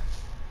saved him.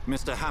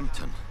 Mr.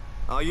 Hampton,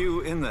 are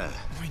you in there?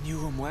 I knew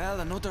him well,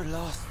 another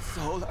lost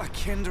soul, a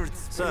kindred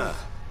spirit. Sir,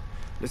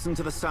 listen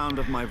to the sound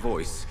of my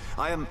voice.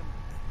 I'm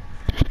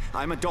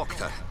a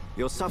doctor.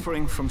 You're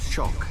suffering from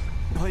shock.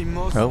 I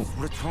must Oh.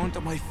 return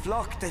to my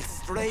flock. They'll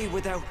stray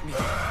without me.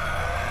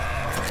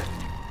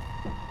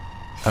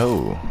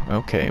 Oh,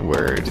 okay,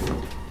 word.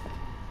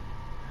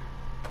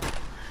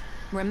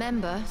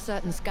 Remember,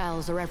 certain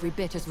skulls are every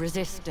bit as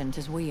resistant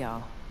as we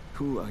are.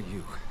 Who are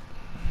you?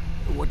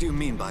 What do you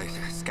mean by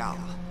scowl?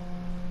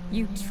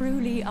 You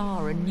truly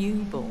are a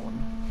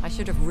newborn. I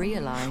should have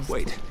realized.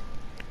 Wait.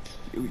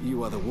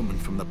 You are the woman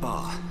from the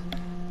bar.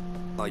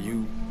 Are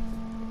you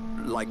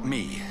like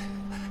me?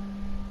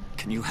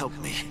 Can you help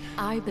me?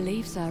 I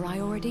believe, sir, I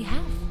already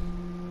have.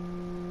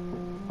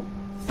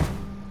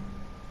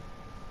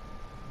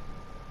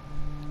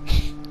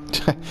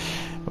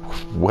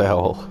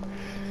 Well,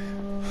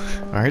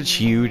 aren't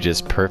you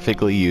just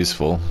perfectly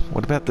useful?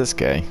 What about this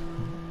guy?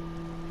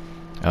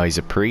 Oh, he's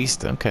a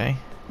priest? Okay.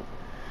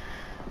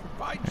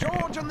 By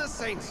George and the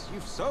Saints,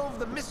 you've solved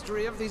the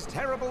mystery of these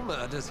terrible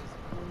murders.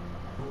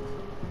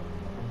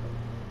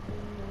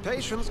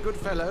 Patience, good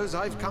fellows,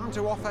 I've come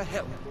to offer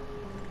help.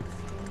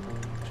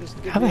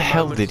 Just give How me the a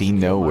hell moment did to he do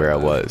know my where I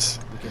work. was?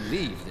 We can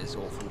leave this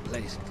awful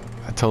place.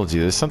 I told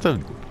you, there's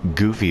something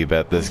goofy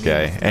about this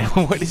guy. And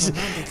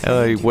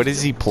what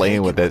is he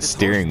playing with that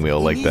steering wheel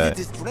like that?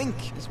 This drink.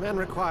 This man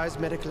requires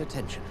medical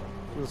attention.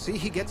 We'll see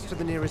he gets to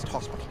the nearest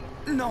hospital.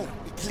 No,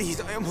 please,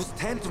 I must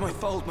tend to my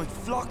fold. My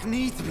flock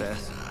needs me. There,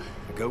 sir.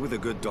 Go with the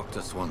good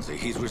Dr. Swansea.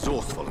 He's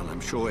resourceful, and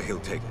I'm sure he'll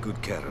take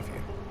good care of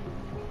you.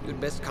 You'd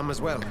best come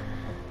as well.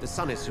 The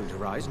sun is soon to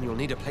rise, and you'll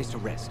need a place to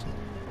rest.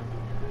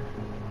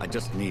 I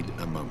just need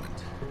a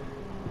moment.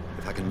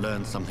 If I can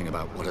learn something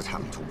about what has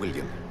happened to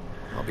William,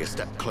 I'll be a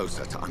step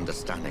closer to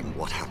understanding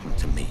what happened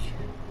to me.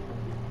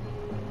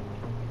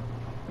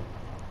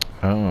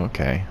 Oh,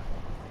 okay.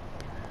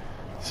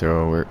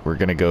 So we're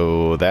gonna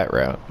go that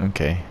route.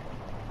 Okay.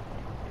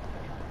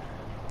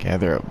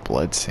 Gather a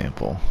blood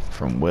sample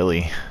from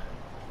Willie.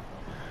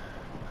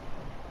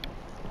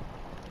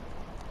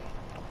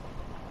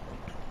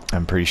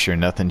 I'm pretty sure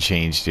nothing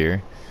changed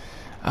here.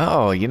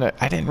 Oh, you know,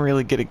 I didn't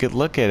really get a good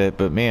look at it,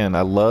 but man,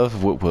 I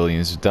love what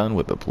William's done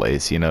with the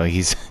place. You know,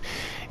 he's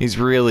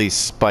really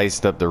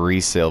spiced up the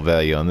resale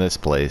value on this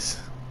place.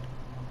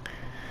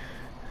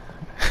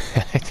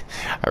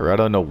 I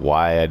don't know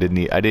why I didn't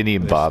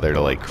even bother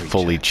to like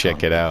fully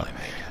check it out.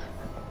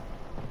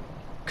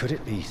 Could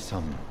it be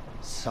some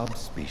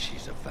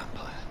subspecies of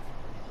vampire?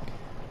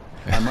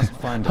 I must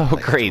find a Oh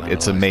place to great,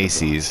 it's a analyze the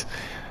Macy's.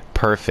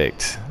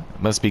 Perfect.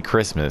 Must be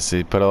Christmas.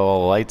 They put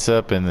all the lights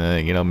up and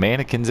the, you know,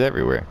 mannequins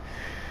everywhere.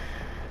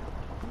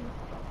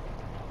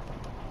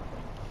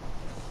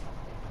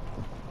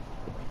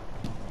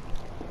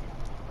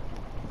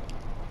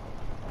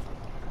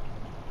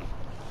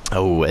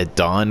 Oh, at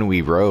dawn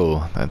we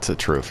row. That's a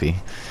trophy.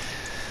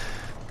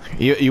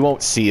 You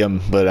won't see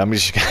him, but I'm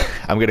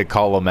gonna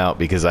call him out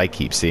because I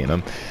keep seeing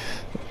him.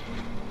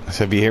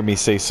 So if you hear me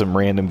say some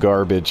random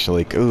garbage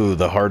like, "Ooh,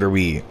 the harder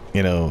we,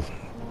 you know,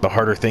 the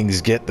harder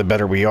things get, the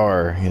better we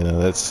are," you know,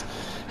 that's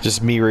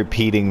just me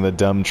repeating the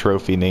dumb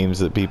trophy names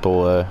that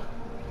people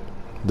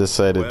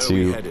decided Where are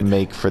we to headed?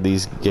 make for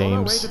these On our way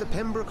games. to the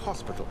Pembroke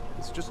Hospital.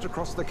 It's just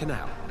across the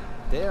canal.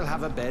 They'll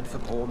have a bed for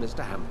poor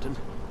Mr. Hampton.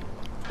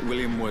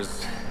 William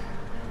was...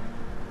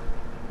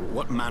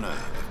 What manner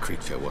of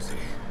creature was he?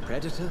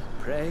 Predator,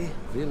 prey,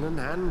 villain,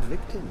 and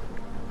victim.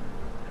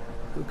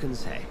 Who can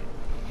say?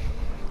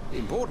 The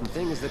important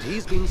thing is that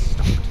he's been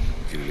stopped.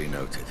 Duly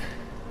noted.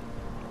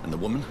 And the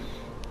woman?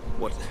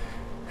 What...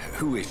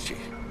 Who is she?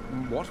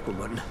 What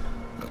woman?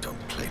 Oh,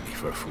 don't play me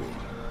for a fool.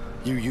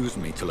 You used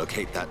me to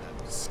locate that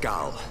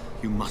skull.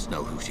 You must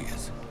know who she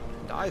is.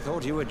 And I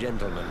thought you a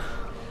gentleman.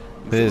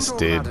 You This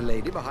shouldn't rule out dude. a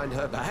lady behind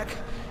her back,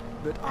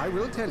 but I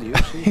will tell you,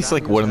 she He's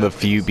like values one of her the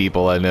few peace.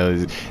 people I know.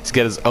 He's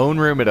got his own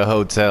room at a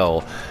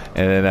hotel,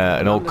 and then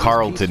an old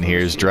Carlton here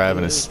is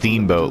driving a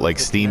steamboat, like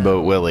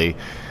Steamboat Willie,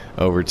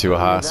 over to a Only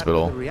that was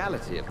hospital. The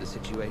reality of the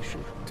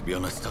situation. To be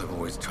honest, I've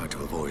always tried to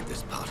avoid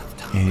this part of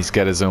town. And he's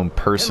got his own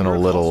personal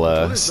Pembroke little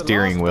Hospital is the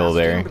steering last wheel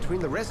bastion there. between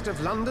the rest of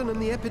London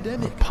and the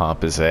epidemic.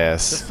 Pompous The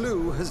ass.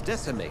 flu has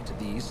decimated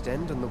the East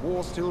End and the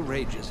war still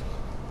rages.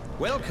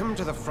 Welcome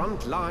to the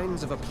front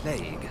lines of a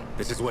plague.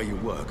 This is where you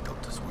work,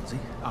 Dr. Swansea.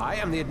 I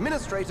am the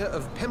administrator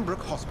of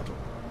Pembroke Hospital.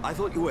 I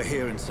thought you were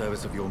here in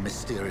service of your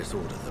mysterious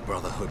order, the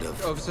Brotherhood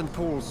of... Of St.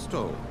 Paul's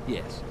Stone,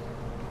 yes.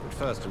 But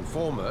first and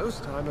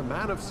foremost, I'm a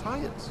man of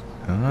science.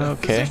 A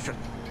Okay. physician,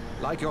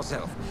 like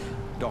yourself,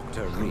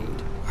 Dr.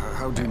 Reed.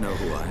 How do you know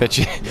who I am? Bet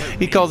you,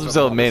 he calls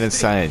himself a man of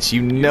science.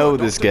 You know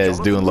this guy's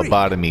doing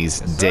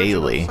lobotomies A surgeon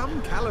daily. of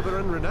some caliber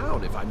and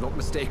renown, if I'm not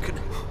mistaken.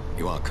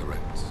 You are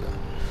correct, sir.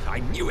 I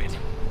knew it.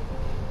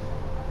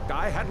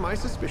 I had my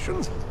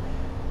suspicions.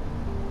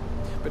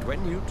 But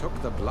when you took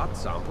the blood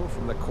sample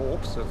from the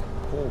corpse of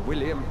poor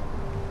William,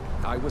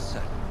 I was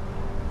certain.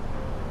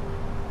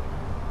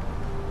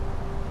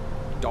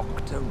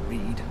 Dr.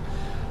 Reed.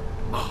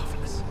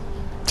 Marvelous.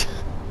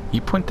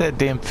 You point that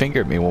damn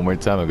finger at me one more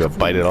time, I'm gonna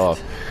bite it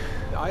off.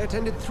 I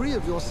attended 3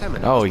 of your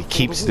seminars. Oh, he before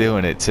keeps the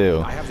war. doing it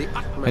too. I have the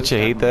utmost Don't you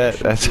hate that?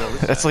 admiration for your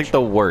That's like research.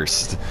 the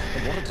worst.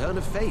 And what a turn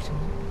of fate.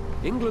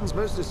 England's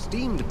most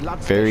esteemed blood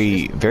Very,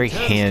 specialist very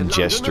returns hand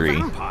to London a gestury.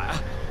 vampire.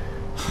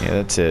 Yeah,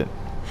 that's it.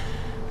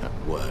 That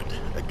word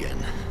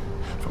again,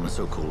 from a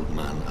so-called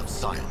man of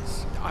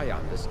science. I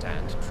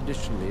understand.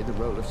 Traditionally, the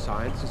role of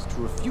science is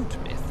to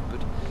refute myth,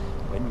 but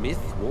when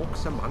myth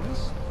walks among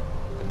us,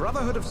 the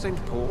Brotherhood of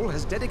St. Paul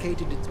has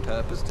dedicated its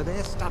purpose to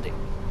their study.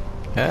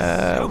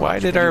 Why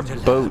did our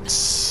boat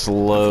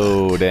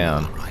slow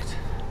down? All right.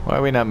 Why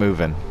are we not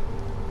moving?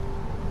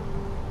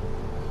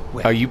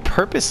 Well, Oh, you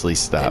purposely then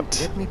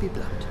stopped. let me be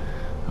blunt.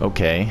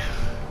 Okay,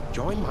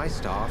 Join my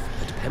staff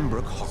at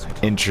Pembroke Hospital.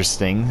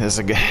 interesting. That's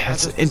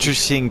an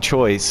interesting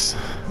choice.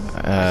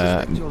 I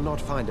suspect you'll not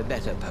find a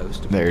better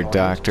post of there, employment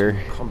doctor.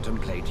 to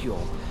contemplate your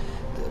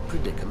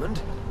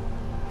predicament.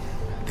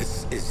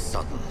 This is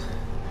sudden.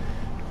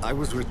 I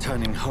was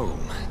returning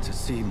home to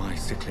see my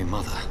sickly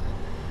mother.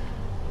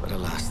 But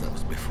alas, that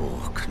was before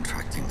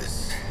contracting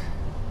this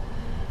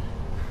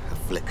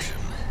affliction.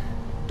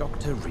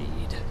 Dr.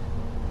 Reed,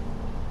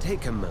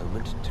 take a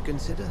moment to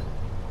consider.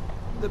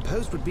 The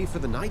post would be for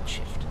the night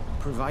shift,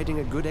 providing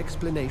a good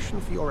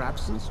explanation for your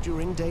absence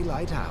during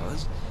daylight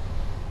hours.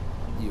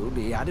 You'll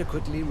be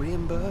adequately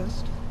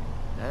reimbursed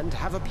and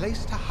have a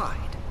place to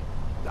hide.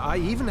 I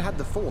even had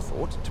the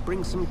forethought to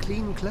bring some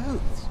clean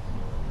clothes.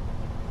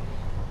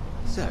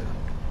 So,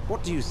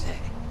 what do you say?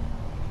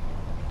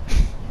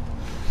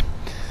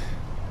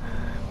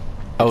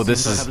 Oh,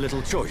 this I is have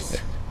little choice,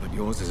 but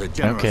yours is a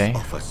generous Okay.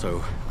 offer,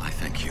 so I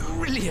thank you.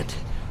 Brilliant!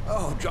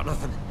 Oh,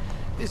 Jonathan,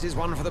 this is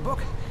one for the book,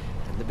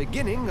 and the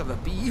beginning of a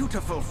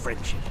beautiful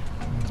friendship.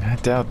 I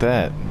doubt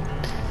that.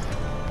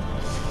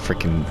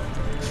 Freaking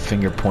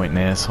finger pointing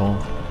asshole.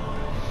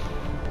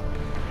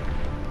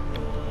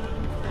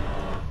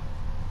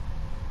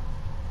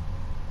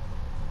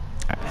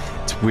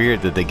 It's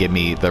weird that they give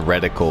me the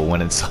reticle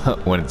when it's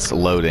when it's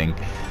loading.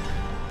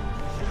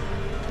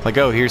 Like,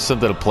 oh, here's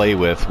something to play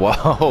with.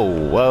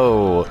 Whoa,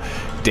 whoa.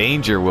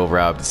 Danger, Will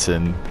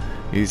Robinson.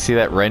 You see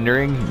that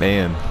rendering?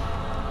 Man.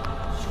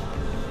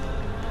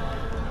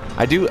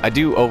 I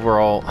do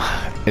overall,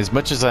 as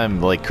much as I'm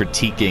like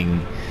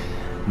critiquing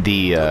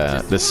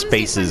the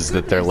spaces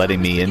that they're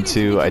letting me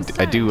into, I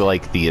do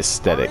like the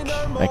aesthetic.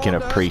 I can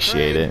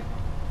appreciate it.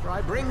 For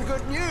I bring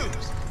good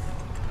news.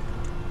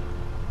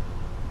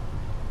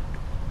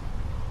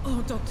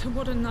 Oh, Doctor,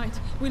 what a night.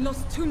 We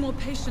lost 2 more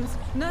patients.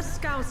 Nurse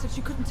Scow said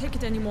she couldn't take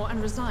it anymore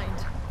and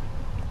resigned.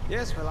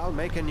 Yes, well, I'll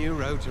make a new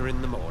rota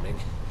in the morning.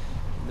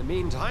 In the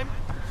meantime,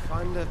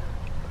 find a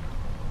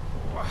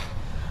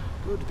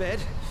good bed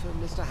for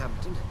Mr.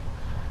 Hampton.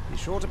 Be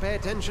sure to pay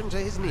attention to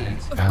his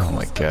needs. Oh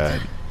my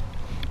god.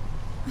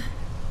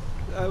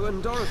 Oh,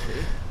 and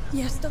Dorothy,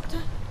 Yes,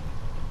 Doctor?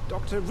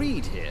 Dr.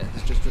 Reed here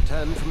has just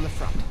returned from the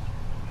front.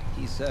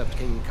 He served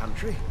King and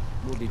Country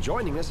and will be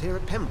joining us here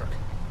at Pembroke.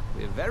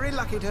 We're very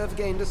lucky to have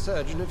gained a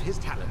surgeon of his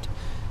talent,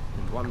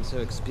 and one so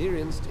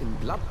experienced in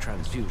blood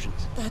transfusions.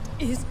 That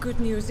is good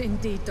news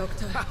indeed,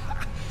 Doctor.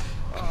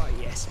 Oh,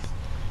 yes.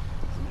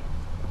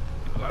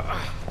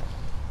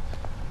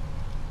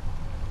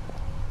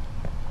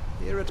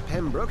 Here at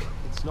Pembroke,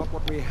 it's not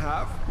what we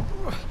have,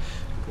 but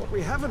what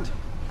we haven't.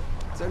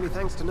 It's only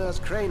thanks to Nurse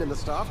Crane and the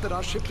staff that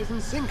our ship isn't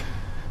sink.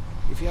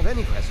 If you have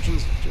any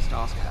questions, just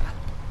ask her.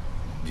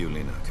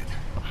 Duly noted.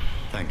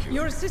 Thank you.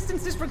 Your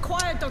assistance is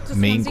required, Dr.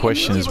 Main Swansea.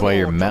 question is why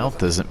your Jonathan. mouth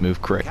doesn't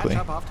move correctly.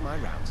 Catch up after my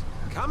rounds.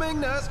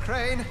 Coming, Nurse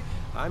Crane.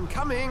 I'm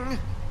coming.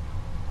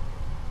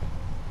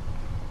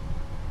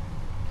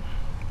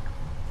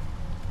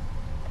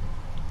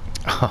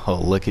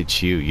 Oh, look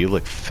at you. You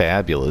look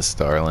fabulous,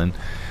 darling.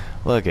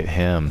 Look at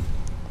him.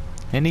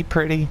 Isn't he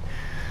pretty?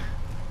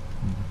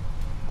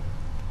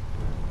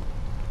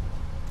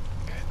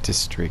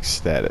 District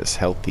status.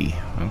 Healthy.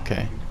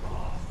 Okay.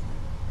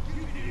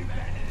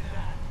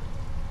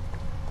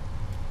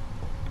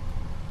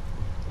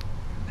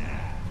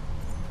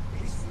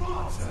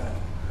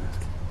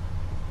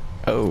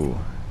 Oh.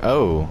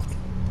 Oh.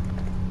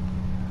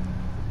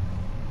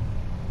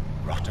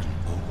 Rotten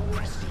or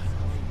pristine,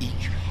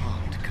 each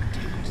heart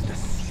contains the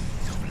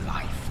seeds of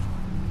life.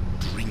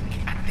 Drink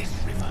at this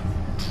river,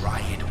 try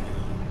it all.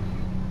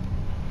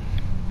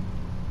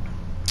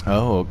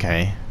 Oh,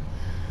 okay.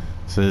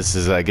 So this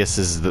is, I guess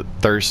this is the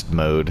thirst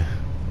mode.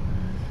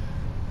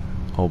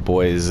 Old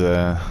boy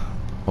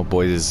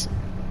is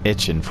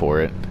itching for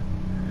it.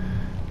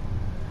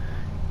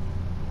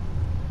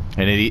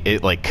 And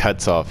it like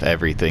cuts off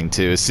everything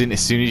too. As soon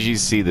as you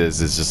see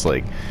this, it's just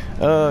like,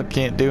 oh,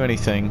 can't do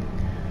anything.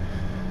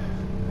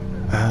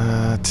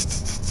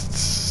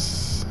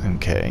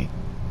 Okay.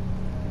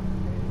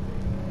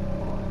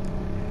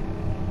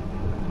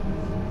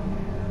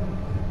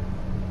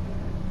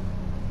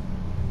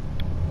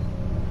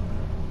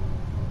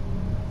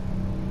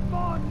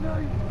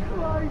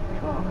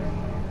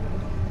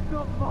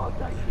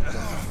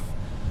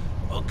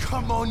 Oh,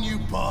 come on, you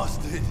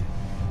bastard.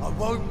 I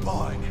won't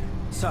bite.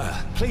 Sir,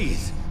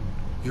 please.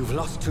 You've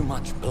lost too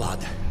much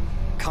blood.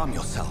 Calm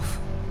yourself.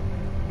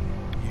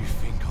 You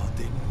think I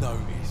didn't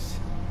notice?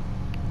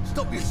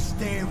 Stop your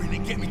staring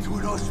and get me to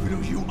an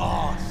hospital, you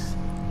arse!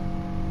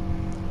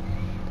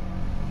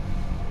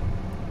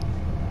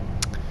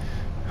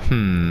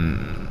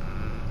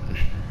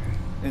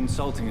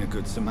 Insulting a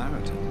good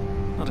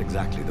Samaritan. Not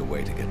exactly the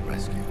way to get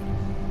rescued.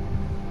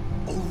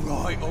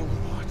 Alright,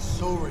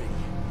 sorry.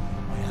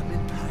 I am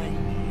in pain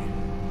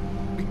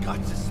here. My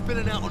guts are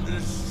spilling out onto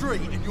the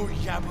street and you're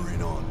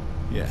yabbering on.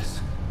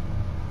 Yes.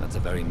 That's a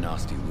very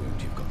nasty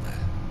wound you've got there.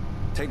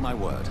 Take my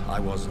word, I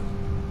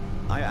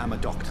am a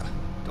doctor.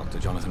 Dr.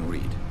 Jonathan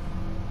Reed.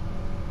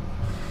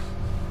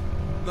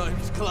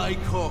 Name's Clay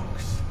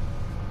Cox.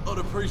 I'd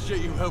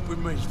appreciate you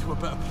helping me to a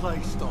better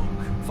place, Doc.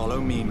 Follow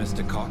me,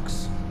 Mr.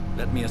 Cox.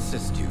 Let me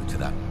assist you to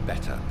that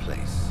better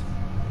place.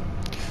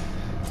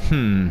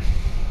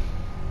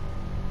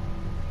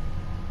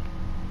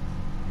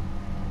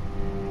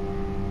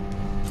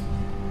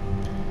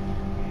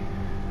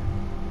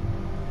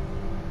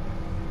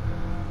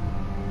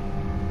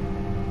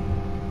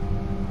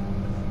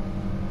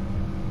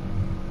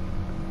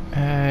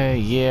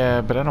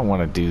 Yeah, but I don't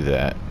want to do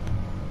that.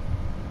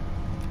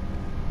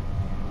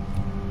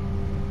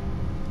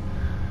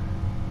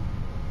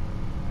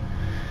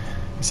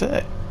 Is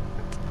that...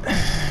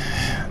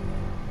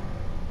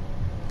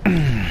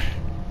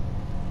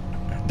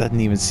 Doesn't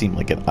even seem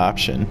like an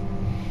option.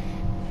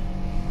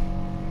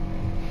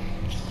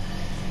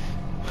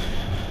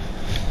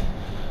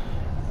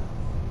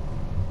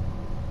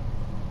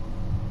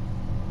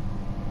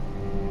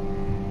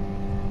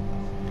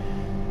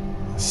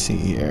 Let's see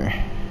here.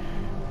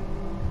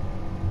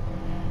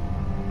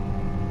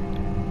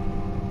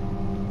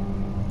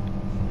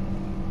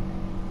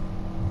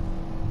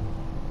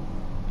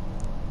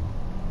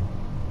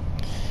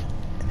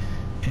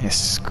 Yeah,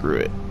 screw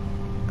it.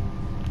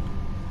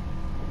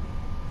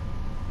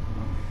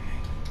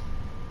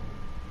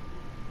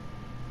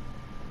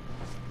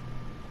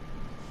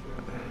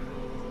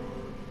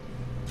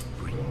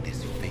 Bring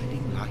this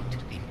fading light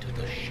into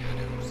the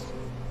shadows.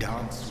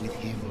 Dance with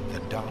him the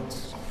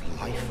dance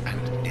of life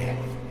and death.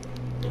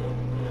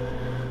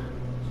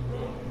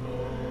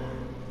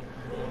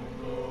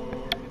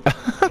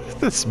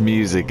 This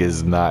music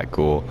is not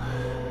cool.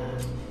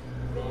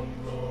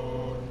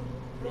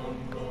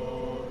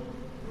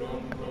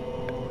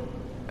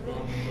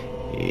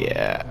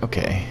 Yeah,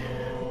 okay.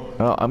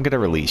 Well, I'm gonna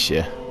release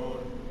you.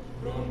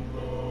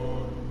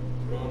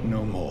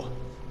 No more.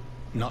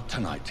 Not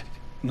tonight.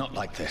 Not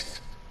like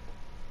this.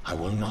 I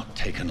will not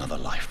take another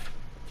life.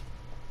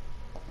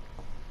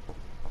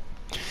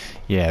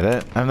 Yeah,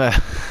 that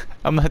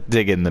I'm not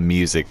digging the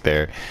music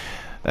there.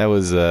 That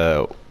was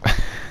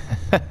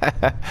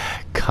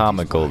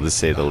comical to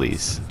say the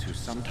least. To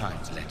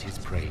sometimes let his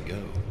prey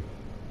go,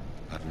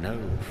 but no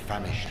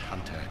famished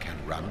hunter can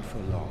run for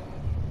long.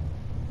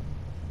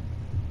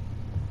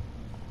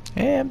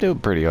 Yeah, I'm doing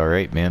pretty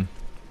alright, man.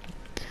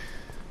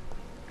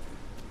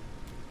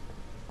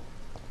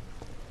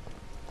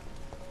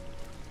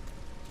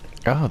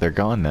 Oh, they're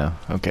gone now.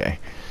 Okay.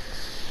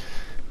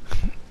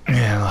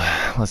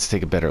 Yeah, let's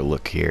take a better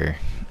look here.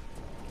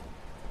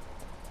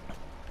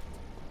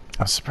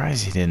 I'm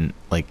surprised he didn't,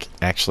 like,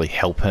 actually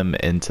help him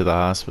into the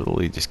hospital.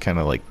 He just kind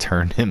of, like,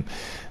 turned him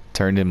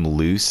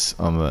loose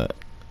on the...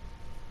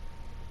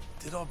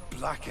 Did I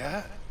black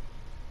out?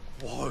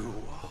 Whoa,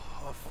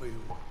 I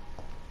feel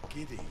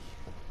giddy.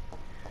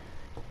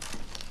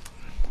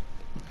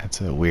 That's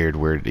a weird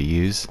word to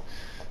use,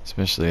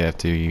 especially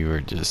after you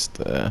were just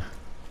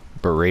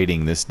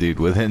berating this dude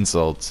with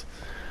insults.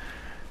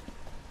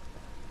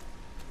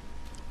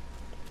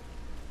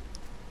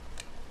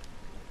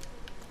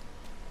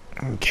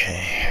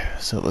 Okay,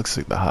 so it looks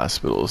like the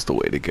hospital is the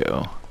way to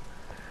go.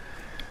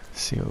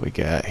 Let's see what we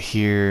got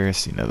here.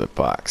 See another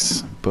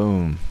box.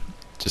 Boom.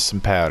 Just some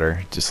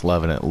powder. Just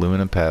loving it.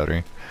 Aluminum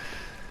powder.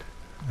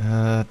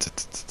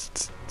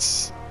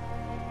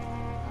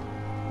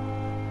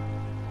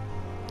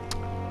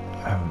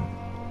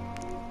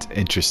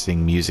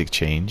 Interesting music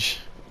change.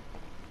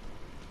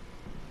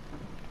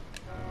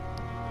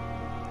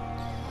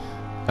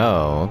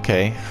 Oh,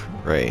 okay.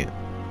 Right.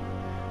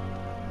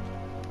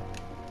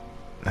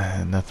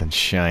 Nothing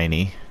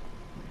shiny.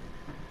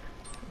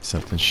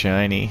 Something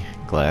shiny.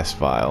 Glass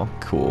vial.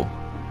 Cool.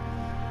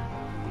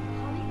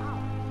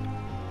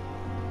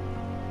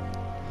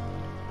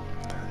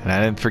 And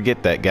I didn't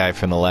forget that guy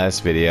from the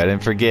last video. I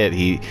didn't forget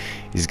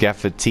he's got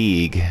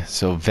fatigue.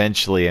 So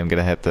eventually I'm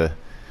gonna have to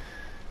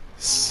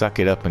suck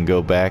it up and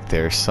go back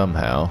there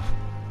somehow.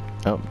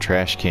 Oh,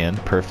 trash can.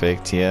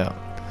 Perfect. Yeah.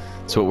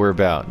 That's what we're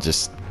about.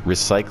 Just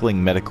recycling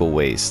medical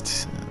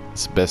waste.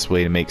 It's the best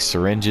way to make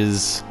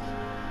syringes.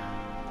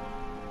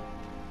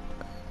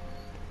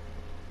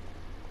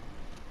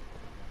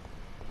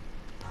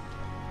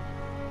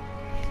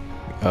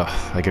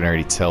 Oh, I can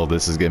already tell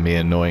this is going to be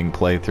an annoying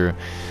playthrough.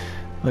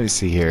 Let me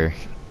see here.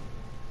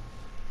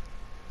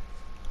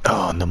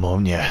 Oh,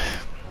 pneumonia.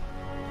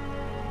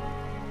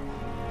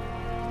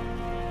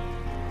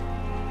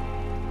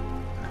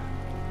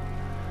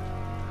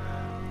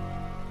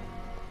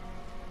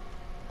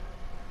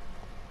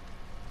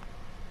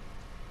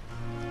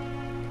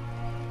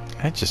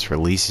 That just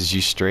releases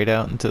you straight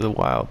out into the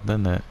wild,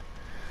 doesn't it?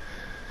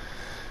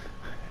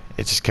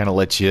 It just kind of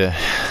lets you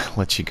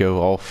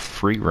go all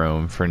free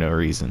roam for no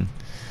reason.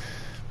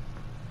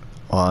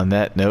 Well, on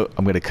that note,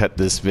 I'm going to cut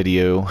this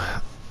video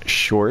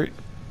short,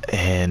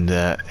 and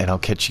I'll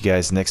catch you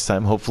guys next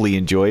time. Hopefully you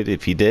enjoyed.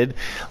 If you did,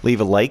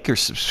 leave a like or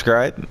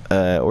subscribe,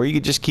 or you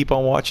could just keep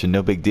on watching.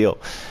 No big deal.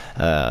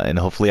 And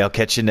hopefully I'll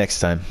catch you next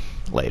time.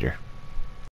 Later.